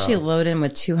 especially load in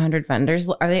with 200 vendors.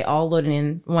 Are they all loading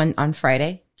in on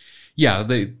Friday? Yeah,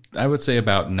 I would say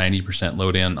about 90%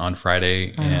 load in on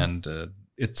Friday, and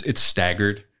it's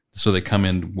staggered, so they come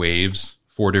in waves,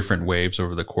 4 different waves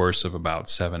over the course of about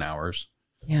 7 hours.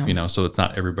 Yeah, you know, so it's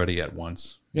not everybody at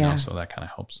once. You know, so that kind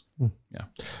of helps. Yeah.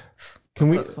 Can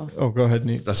we? Cool. Oh, go ahead,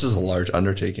 Nate. That's just a large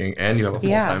undertaking, and you have a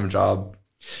full-time job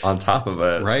on top of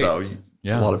it. Right. So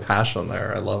a lot of passion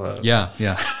there. I love it. Yeah.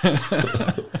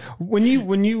 When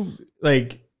you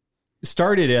like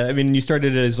started it, I mean, you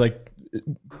started it as like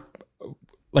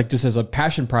just as a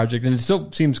passion project, and it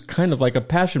still seems kind of like a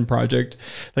passion project.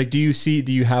 Like, do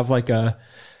you have like not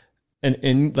an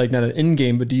end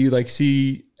game, but do you like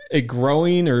see it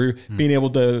growing or being able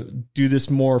to do this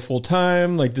more full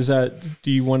time? Like, do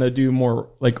you want to do more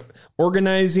like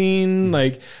organizing?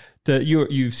 Like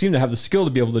you seem to have the skill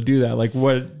to be able to do that. Like,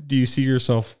 what do you see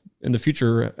yourself in the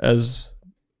future as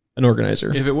an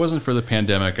organizer? If it wasn't for the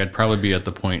pandemic, I'd probably be at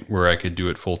the point where I could do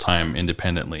it full time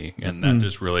independently. And that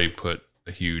just really put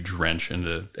a huge wrench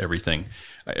into everything.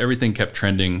 Everything kept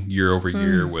trending year over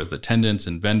year with attendance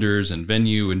and vendors and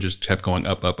venue, and just kept going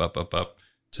up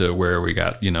to where we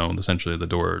got, you know, essentially the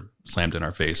door slammed in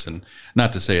our face. And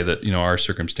not to say that, you know, our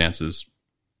circumstances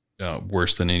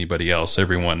worse than anybody else.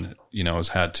 Everyone, you know, has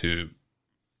had to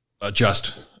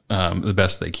adjust the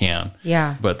best they can.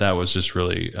 Yeah. But that was just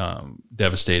really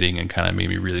devastating, and kind of made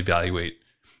me really evaluate,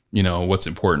 you know, what's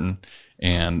important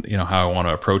and, you know, how I want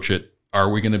to approach it. Are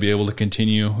we going to be able to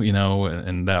continue, you know?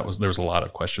 And there was a lot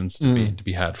of questions to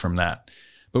be had from that.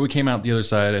 But we came out the other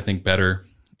side, I think, better.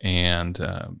 And,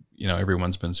 you know,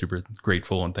 everyone's been super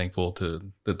grateful and thankful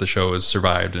that the show has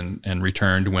survived and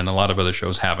returned when a lot of other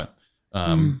shows haven't,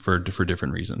 for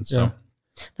different reasons. Yeah. So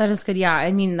that is good. Yeah.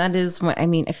 I mean,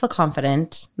 I feel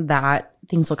confident that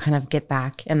things will kind of get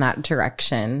back in that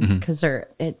direction, because the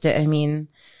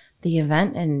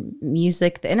event and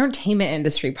music, the entertainment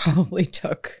industry probably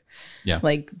took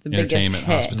like the biggest hit.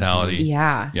 Hospitality.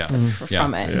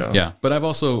 From it. Yeah. But I've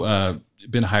also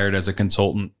been hired as a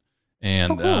consultant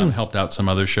and helped out some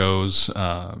other shows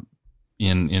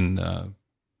in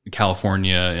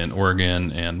California and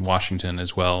Oregon and Washington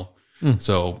as well.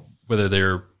 So whether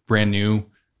they're brand new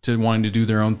to wanting to do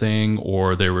their own thing,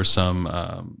 or there were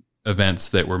some events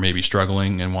that were maybe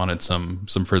struggling and wanted some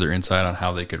further insight on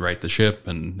how they could right the ship,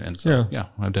 and so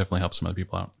I've definitely helped some other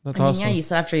people out. That's awesome. Yeah, you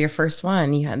said after your first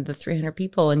one you had the 300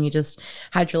 people and you just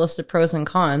had your list of pros and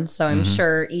cons, so I'm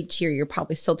sure each year you're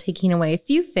probably still taking away a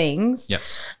few things.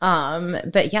 Yes.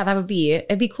 But yeah, it'd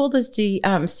be cool to see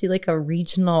like a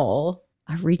regional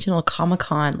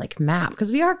Comic-Con like map,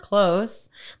 because we are close.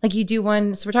 Like you do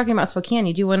one, so we're talking about Spokane,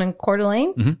 you do one in Coeur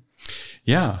d'Alene.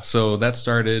 Yeah, so that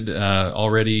started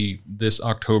already. This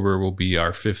October will be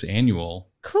our 5th annual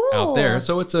out there.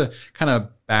 So it's a kind of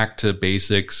back to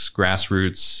basics,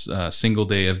 grassroots, single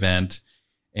day event.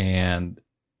 And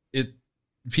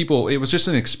people, it was just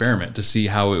an experiment to see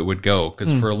how it would go.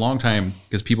 Because for a long time,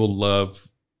 because people love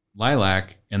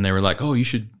Lilac, and they were like, oh, you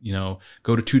should,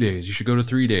 go to 2 days. You should go to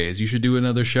 3 days. You should do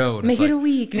another show. And make it a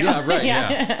week. Yeah, right.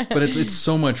 Yeah. But it's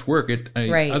so much work.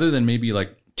 Other than maybe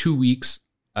like 2 weeks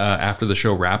after the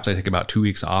show wraps, I take about 2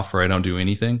 weeks off or I don't do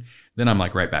anything. Then I'm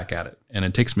like right back at it. And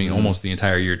it takes me almost the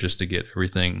entire year just to get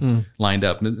everything lined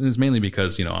up. And it's mainly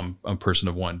because, I'm a person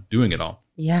of one doing it all.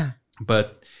 Yeah.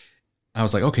 But I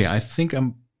was like, okay, I think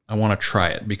I want to try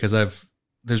it because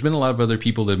there's been a lot of other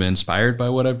people that have been inspired by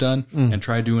what I've done and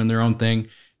try doing their own thing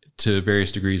to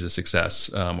various degrees of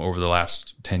success over the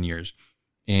last 10 years.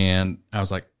 And I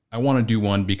was like, I want to do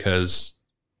one because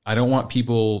I don't want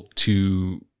people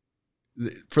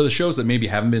for the shows that maybe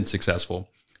haven't been successful,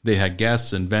 they had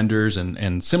guests and vendors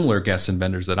and similar guests and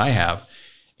vendors that I have.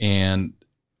 And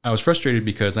I was frustrated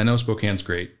because I know Spokane's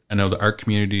great. I know the art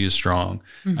community is strong.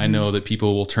 I know that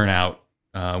people will turn out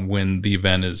when the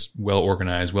event is well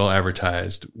organized, well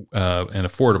advertised, and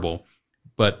affordable.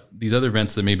 But these other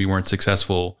events that maybe weren't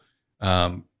successful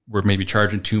were maybe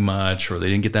charging too much, or they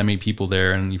didn't get that many people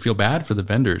there, and you feel bad for the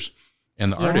vendors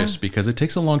and the artists because it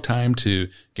takes a long time to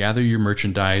gather your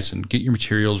merchandise and get your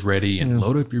materials ready and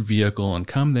load up your vehicle and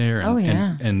come there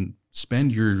and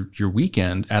spend your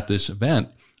weekend at this event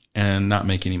and not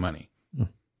make any money.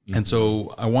 And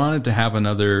so I wanted to have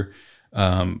another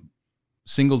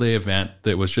single day event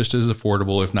that was just as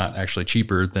affordable, if not actually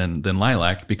cheaper than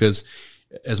Lilac, because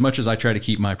as much as I try to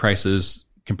keep my prices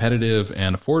competitive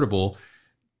and affordable,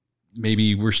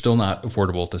 maybe we're still not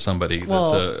affordable to somebody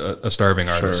that's a starving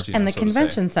artist. And the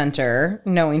convention center,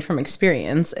 knowing from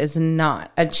experience, is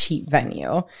not a cheap venue.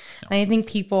 No. And I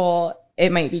think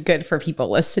it might be good for people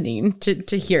listening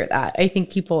to hear that. I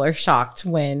think people are shocked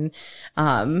when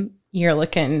you're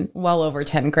looking well over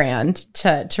 10 grand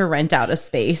to rent out a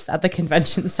space at the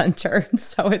convention center.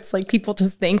 So it's like people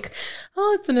just think,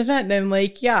 oh, it's an event. And I'm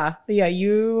like, yeah,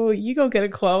 you go get a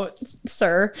quote,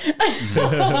 sir.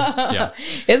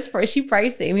 It's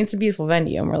pricey. I mean, it's a beautiful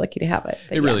venue and we're lucky to have it.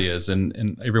 But it really is.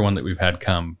 And everyone that we've had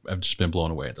come, I've just been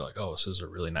blown away. They're like, oh, this is a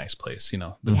really nice place,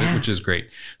 which is great.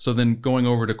 So then going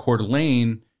over to Coeur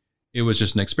d'Alene, it was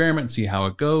just an experiment, see how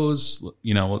it goes.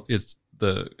 It's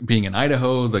being in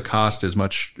Idaho, the cost is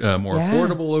much more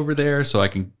affordable over there. So I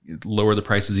can lower the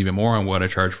prices even more on what I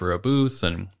charge for a booth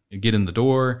and get in the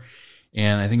door.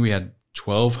 And I think we had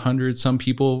 1,200 some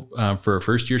people for a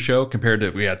first year show compared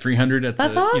to we had 300 at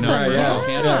That's awesome. So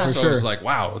I was like,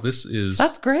 wow, that's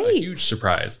great. A huge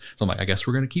surprise. So I'm like, I guess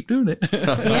we're going to keep doing it.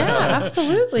 Yeah,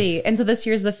 absolutely. And so this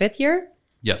year's the 5th year?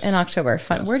 Yes. In October.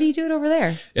 Fun. Yes. Where do you do it over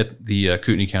there? At the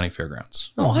Kootenai County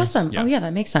Fairgrounds. Oh, awesome. Yeah. Oh, yeah,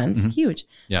 that makes sense. Huge.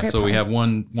 Yeah. Great so we have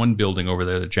one building over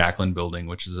there, the Jacqueline building,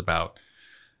 which is about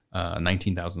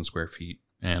 19,000 square feet.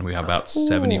 And we have about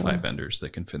 75 vendors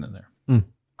that can fit in there.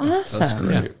 Awesome. That's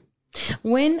great.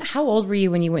 Yeah. How old were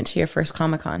you when you went to your first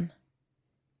Comic-Con?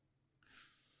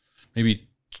 Maybe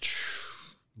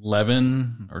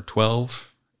 11 or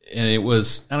 12. And it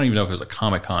was, I don't even know if it was a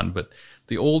Comic-Con, but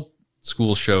the old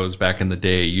school shows back in the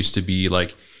day used to be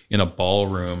like in a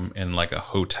ballroom in like a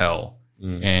hotel.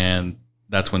 And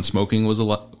that's when smoking was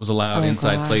allowed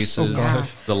inside places.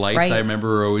 The lights I remember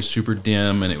were always super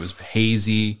dim and it was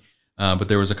hazy. But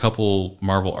there was a couple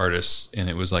Marvel artists and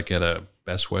it was like at a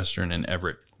Best Western in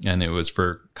Everett. And it was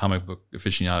for comic book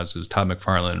aficionados. It was Todd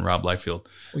McFarlane and Rob Liefeld,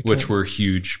 which were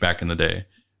huge back in the day.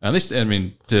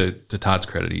 To Todd's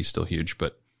credit, he's still huge,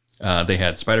 but they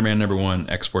had Spider-Man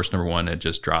 #1, X-Force #1 had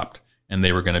just dropped. And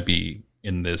they were going to be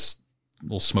in this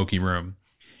little smoky room.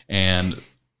 And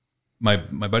my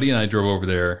buddy and I drove over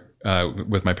there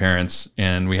with my parents,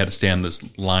 and we had to stand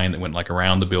this line that went like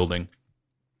around the building.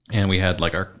 And we had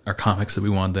like our comics that we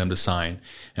wanted them to sign.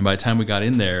 And by the time we got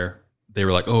in there, they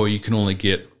were like, oh, you can only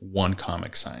get one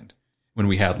comic signed. When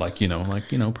we had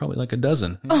probably like a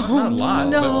dozen. Not a lot.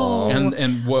 No.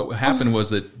 And what happened was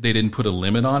that they didn't put a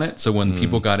limit on it. So when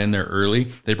people got in there early,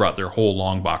 they brought their whole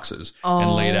long boxes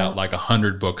and laid out like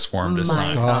 100 books for them to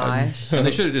sign. Gosh. And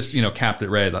they should have just, capped it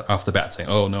right off the bat saying,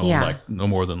 oh, no, like no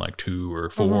more than like 2 or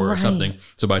 4 or something.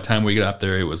 So by the time we got up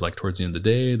there, it was like towards the end of the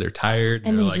day, they're tired.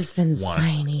 And they've just been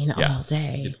signing all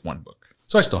day. One book.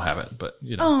 So I still have it, but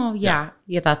Oh yeah.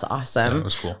 That's awesome. Yeah, it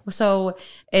was cool. So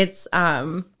it's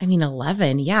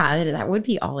 11. Yeah, that would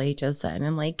be all ages then.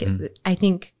 And I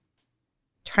think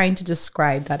trying to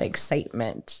describe that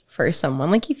excitement for someone,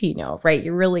 like if right,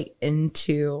 you're really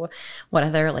into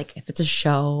whatever, like if it's a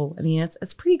show,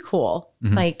 it's pretty cool.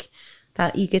 Like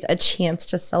that you get a chance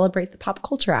to celebrate the pop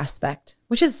culture aspect,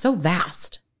 which is so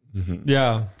vast.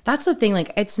 Yeah. That's the thing.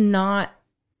 Like it's not,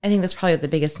 I think that's probably the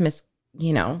biggest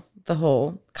the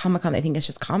whole Comic-Con, I think it's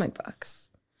just comic books.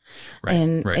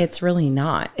 and it's really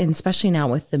not. And especially now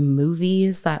with the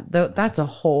movies, that's a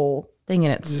whole thing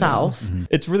in itself.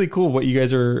 It's really cool what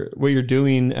you're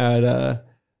doing at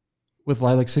with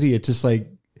Lilac City. It's just like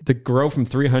to grow from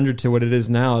 300 to what it is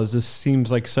now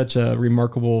seems like such a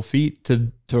remarkable feat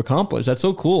to accomplish. That's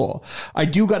so cool. I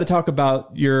do got to talk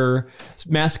about your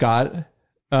mascot.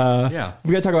 We got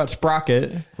to talk about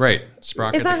Sprocket. Right.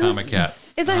 Sprocket the comic cat.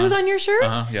 Is that who's on your shirt?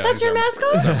 Yeah, that's your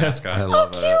mascot? Mascot. I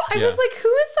love cute. I was like, who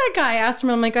is that guy? I asked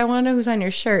him. I'm like, I want to know who's on your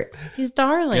shirt. He's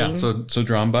darling. Yeah. So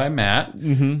drawn by Matt.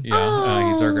 Mm-hmm. Yeah.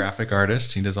 He's our graphic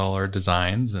artist. He does all our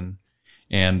designs and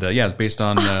it's based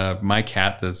on my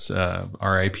cat that's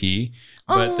RIP.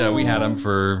 But we had him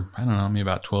for, I don't know, maybe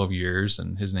about 12 years,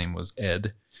 and his name was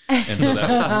Ed. And so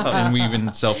and we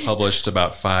even self-published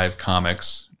about 5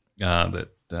 comics that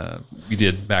we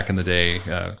did back in the day,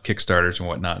 Kickstarters and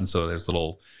whatnot. And so there's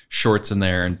little shorts in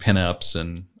there and pinups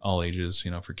and all ages,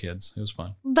 for kids. It was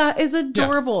fun. That is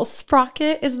adorable. Yeah.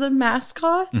 Sprocket is the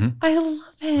mascot. Mm-hmm. I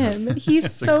love him.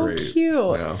 He's so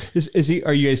cute. Yeah. Is he?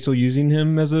 Are you guys still using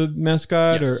him as a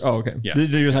mascot? Yes. Or okay. Yeah. You're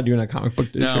just not doing a comic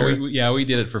book this year? We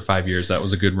did it for 5 years. That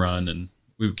was a good run, and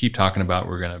we keep talking about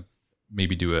we're gonna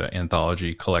maybe do an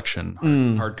anthology collection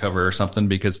hardcover or something,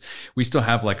 because we still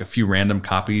have like a few random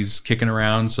copies kicking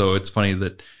around. So it's funny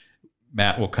that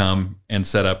Matt will come and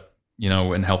set up,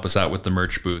 and help us out with the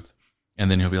merch booth. And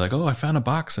then he'll be like, oh, I found a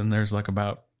box and there's like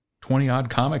about 20 odd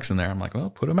comics in there. I'm like, well,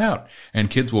 put them out.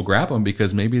 And kids will grab them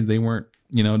because maybe they weren't,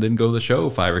 didn't go to the show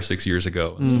 5 or 6 years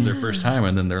ago. This is their first time.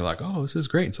 And then they're like, oh, this is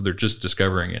great. So they're just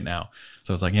discovering it now.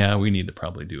 So it's like, we need to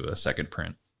probably do a second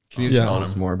print. Can you tell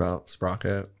us more about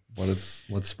Sprocket? What's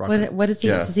Sprocket? What is he?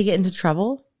 Does he get into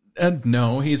trouble?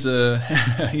 No, he's a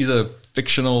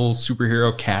fictional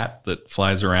superhero cat that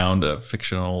flies around a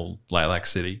fictional Lilac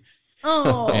City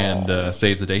and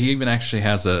saves the day. He even actually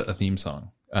has a theme song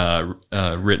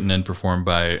written and performed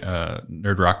by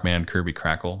nerd rock man Kirby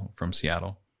Crackle from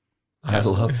Seattle. I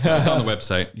love that. It's on the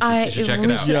website. You should check it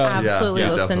out. Absolutely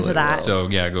listen to that. So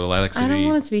go lilaccity.com. I don't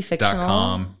want it to be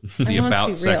fictional. The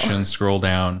About section, scroll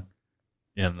down.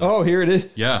 Here it is.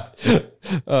 Yeah.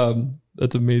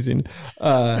 That's amazing.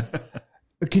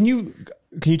 Can you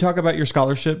talk about your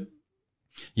scholarship?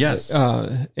 Yes.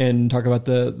 And talk about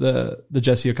the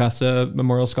Jesse Acosta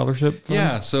Memorial Scholarship Fund?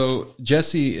 Yeah. So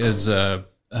Jesse is a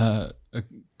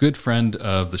good friend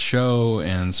of the show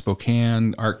and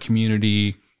Spokane art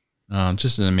community.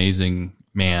 Just an amazing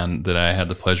man that I had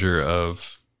the pleasure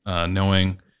of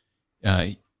knowing.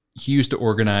 He used to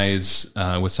organize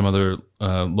with some other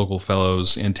local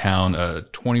fellows in town a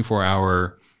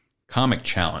 24-hour comic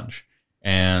challenge,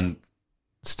 and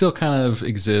still kind of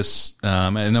exists.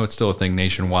 I know it's still a thing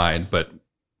nationwide, but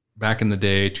back in the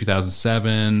day,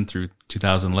 2007 through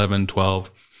 2011,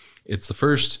 12, it's the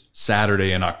first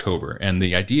Saturday in October. And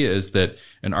the idea is that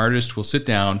an artist will sit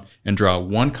down and draw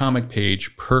 1 comic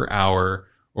page per hour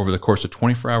over the course of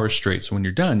 24 hours straight. So when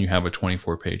you're done, you have a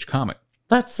 24-page comic.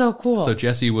 That's so cool. So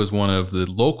Jesse was one of the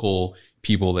local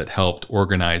people that helped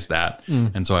organize that.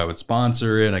 And so I would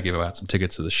sponsor it. I gave out some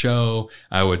tickets to the show.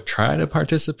 I would try to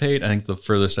participate. I think the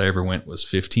furthest I ever went was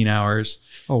 15 hours.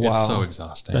 Oh, wow. It's so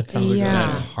exhausting. That sounds like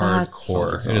that's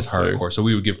hardcore. It is hardcore. So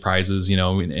we would give prizes,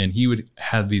 and he would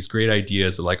have these great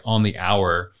ideas that, like, on the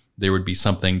hour, there would be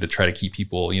something to try to keep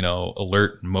people,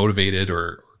 alert and motivated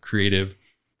or creative.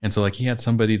 And so, like, he had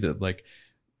somebody that, like,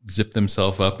 zipped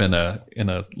himself up in a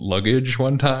luggage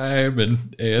one time,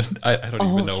 and I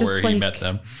don't even know where he met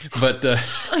them, but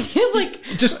like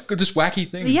just wacky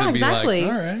things. Yeah, to be exactly.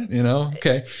 Like, all right,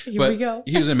 okay. Here we go.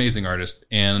 He was an amazing artist,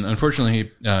 and unfortunately,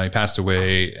 he passed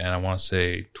away, and I want to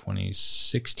say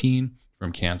 2016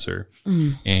 from cancer,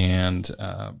 and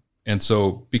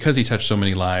so because he touched so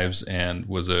many lives and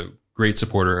was a great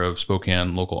supporter of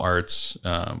Spokane local arts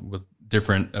with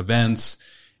different events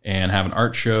and having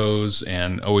art shows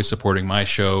and always supporting my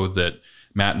show, that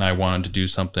Matt and I wanted to do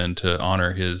something to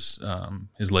honor his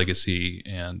legacy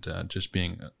and just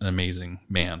being an amazing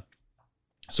man.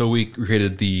 So we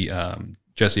created the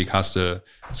Jesse Acosta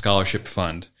Scholarship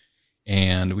Fund,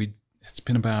 and we've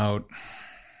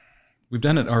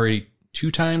done it already 2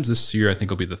 times. This year, I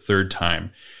think will be the 3rd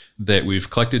time that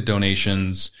we've collected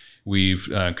donations. We've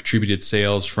contributed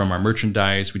sales from our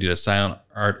merchandise. We did a silent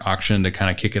art auction to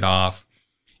kind of kick it off.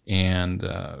 And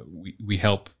we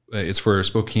help. It's for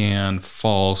Spokane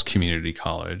Falls Community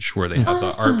College, where they have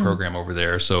the art program over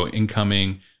there. So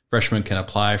incoming freshmen can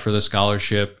apply for the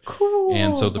scholarship. Cool.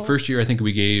 And so the first year, I think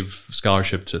we gave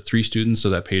scholarship to 3 students, so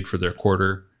that paid for their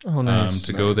quarter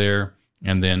to go there.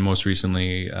 And then most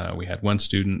recently, we had one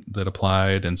student that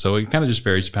applied. And so it kind of just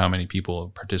varies how many people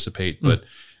participate. But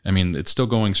I mean, it's still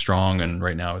going strong. And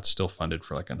right now it's still funded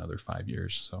for like another 5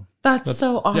 years. So that's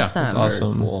so awesome. Yeah, that's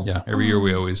awesome. Cool. Yeah. Every year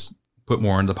we always put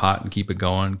more in the pot and keep it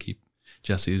going, keep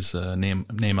Jesse's name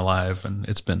alive. And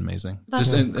it's been amazing.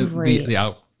 That's great.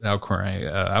 The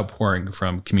outpouring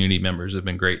from community members have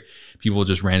been great. People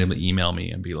just randomly email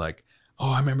me and be like, oh,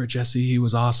 I remember Jesse, he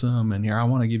was awesome. And here, I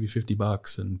want to give you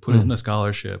 $50 and put it in the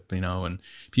scholarship, and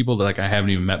people that like I haven't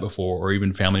even met before, or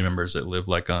even family members that live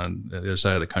like on the other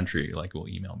side of the country, like will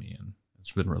email me, and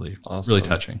it's been really, really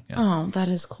touching. Yeah. Oh, that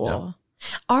is cool. Yeah.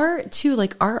 Our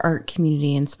art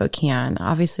community in Spokane,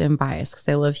 obviously I'm biased because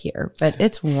I live here, but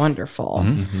it's wonderful.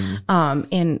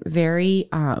 And very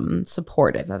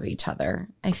supportive of each other.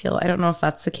 I don't know if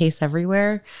that's the case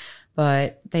everywhere,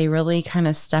 but they really kind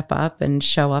of step up and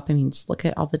show up. I mean, just look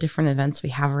at all the different events we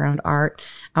have around art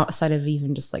outside of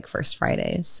even just like First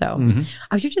Fridays. So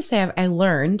I should just say I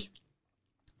learned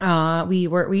we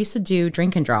used to do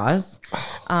drink and draws.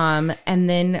 And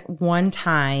then one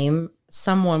time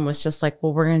someone was just like,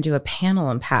 well, we're going to do a panel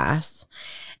and pass.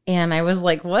 And I was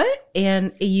like, what?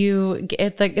 And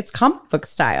it's comic book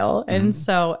style. And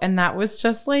and that was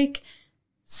just like,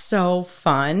 so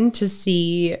fun to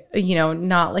see,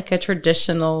 not like a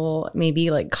traditional,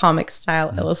 maybe like comic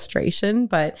style illustration,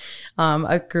 but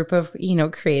a group of,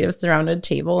 creatives around a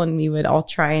table, and we would all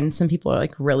try, and some people are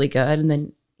like really good. And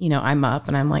then, I'm up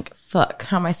and I'm like, fuck,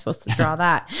 how am I supposed to draw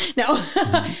that? No,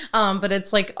 but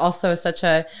it's like also such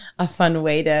a fun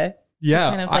way to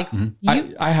kind of like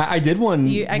I did one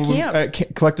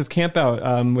collective camp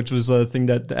out, which was a thing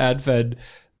that the AdFed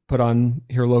put on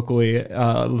here locally,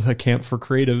 a camp for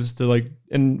creatives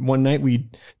and one night we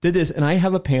did this, and I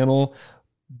have a panel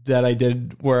that I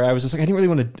did where I was just like, I didn't really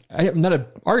want to, I'm not an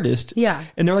artist. Yeah.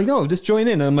 And they're like, no, just join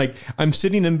in. And I'm like, I'm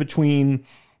sitting in between,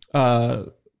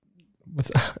 I'll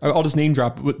just name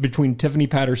drop, between Tiffany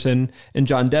Patterson and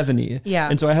John Devaney. Yeah.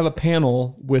 And so I have a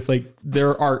panel with like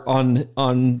their art on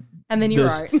and then your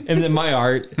art. And then my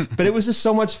art. But it was just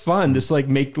so much fun. Just like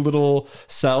make little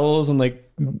cells and like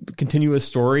continue a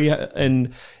story.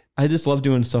 And I just love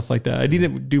doing stuff like that. I need to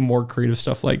do more creative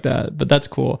stuff like that, but that's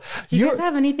cool. Do you guys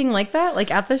have anything like that,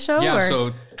 like at the show? Yeah,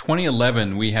 so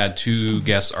 2011, we had two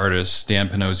guest artists, Dan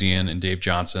Panosian and Dave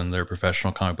Johnson. They're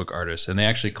professional comic book artists, and they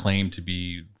actually claimed to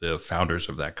be the founders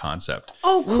of that concept.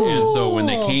 Oh, cool. And so when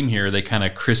they came here, they kind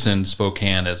of christened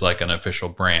Spokane as like an official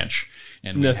branch.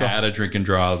 And we had a drink and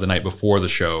draw the night before the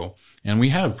show. And we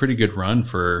had a pretty good run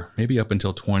for maybe up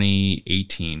until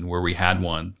 2018, where we had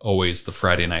one always the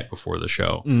Friday night before the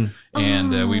show.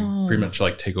 And we'd pretty much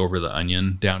like take over the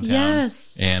Onion downtown.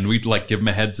 Yes. And we'd like give them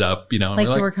a heads up, and like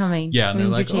you were coming. Yeah. And they're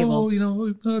like,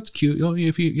 oh, that's cute.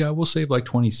 Oh, we'll save like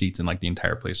 20 seats, and like the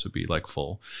entire place would be like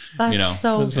full. That's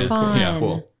so fun. Yeah.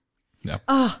 Cool. Yeah.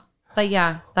 Oh, but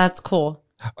yeah, that's cool.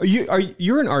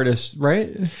 You're an artist,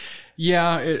 right?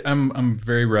 Yeah, I'm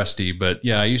very rusty, but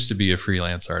yeah, I used to be a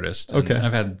freelance artist. Okay,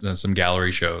 I've had some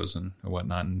gallery shows and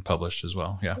whatnot, and published as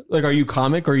well. Yeah, like, are you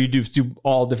comic, or you do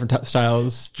all different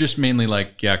styles? Just mainly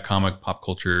like comic, pop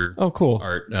culture. Oh, cool.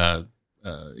 Art.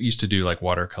 Used to do like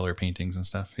watercolor paintings and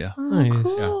stuff. Yeah, nice.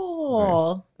 Cool. Yeah.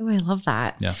 Oh, I love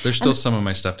that. Yeah, there's still some of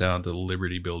my stuff down at the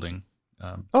Liberty Building.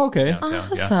 Okay,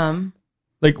 downtown. Awesome.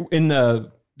 Yeah. Like in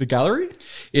the gallery?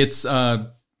 It's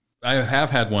I have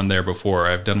had one there before.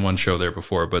 I've done one show there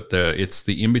before, but it's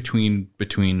the in between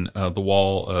the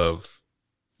wall of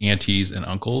aunties and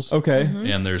uncles. Okay.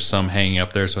 And there's some hanging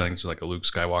up there. So I think there's like a Luke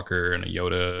Skywalker and a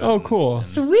Yoda. Oh, cool. And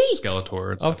sweet.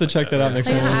 Skeletor. I'll have to check that out next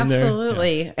time I'm there.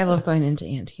 Absolutely. Yeah. I love going into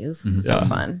aunties. It's so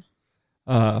fun.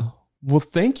 Well,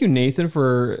 thank you, Nathan,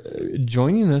 for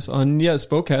joining us on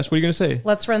Spokecast. What are you going to say?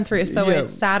 Let's run through. So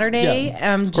it's Saturday,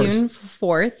 June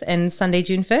 4th and Sunday,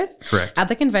 June 5th. Correct. At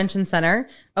the Convention Center.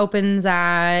 Opens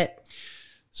at...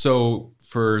 So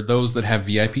for those that have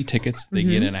VIP tickets, they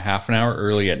get in a half an hour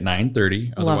early at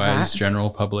 9:30. Otherwise,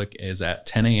 general public is at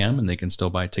 10 a.m. and they can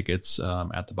still buy tickets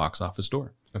at the box office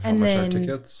door. How much are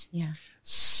tickets? Yeah.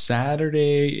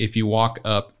 Saturday, if you walk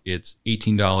up, it's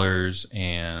 $18,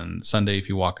 and Sunday, if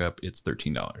you walk up, it's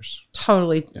 $13.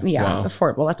 Totally,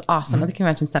 affordable. That's awesome. At the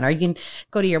Convention Center, you can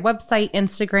go to your website,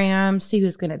 Instagram, see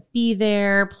who's going to be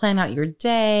there, plan out your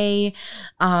day,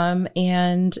 and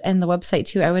the website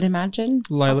too. I would imagine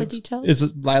all the details. Is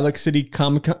it Lilac City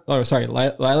Comic? Oh, sorry,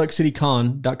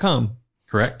 LilacCityCon.com.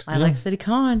 Correct. Lilac City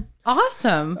Con.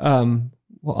 Awesome.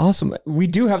 Well, awesome. We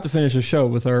do have to finish the show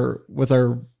with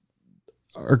our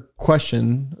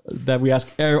question that we ask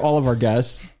all of our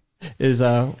guests is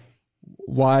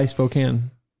why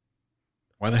Spokane?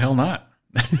 Why the hell not?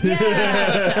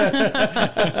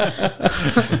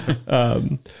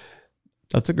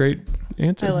 That's a great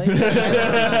answer. I like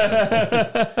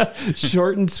that.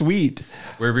 Short and sweet.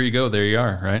 Wherever you go, there you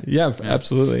are, right? Yeah,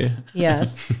 absolutely.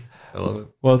 Yes. I love it.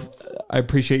 Well, I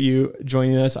appreciate you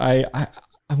joining us. I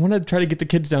want to try to get the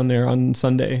kids down there on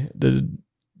Sunday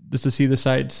just to see the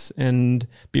sights and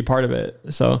be a part of it.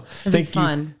 So thank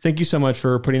you so much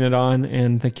for putting it on,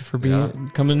 and thank you for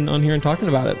coming on here and talking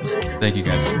about it. Thank you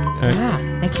guys. Right. Yeah,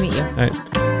 nice to meet you. All right.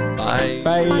 Bye.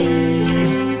 Bye.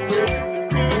 Bye.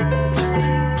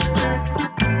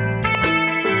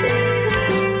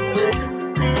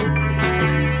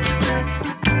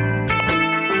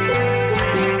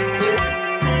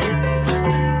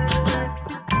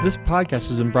 This podcast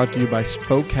has been brought to you by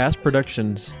Spokecast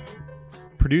Productions.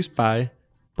 Produced by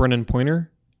Brennan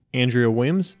Pointer, Andrea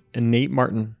Williams, and Nate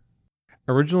Martin.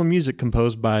 Original music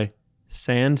composed by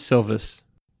San Silvas.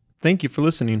 Thank you for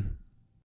listening.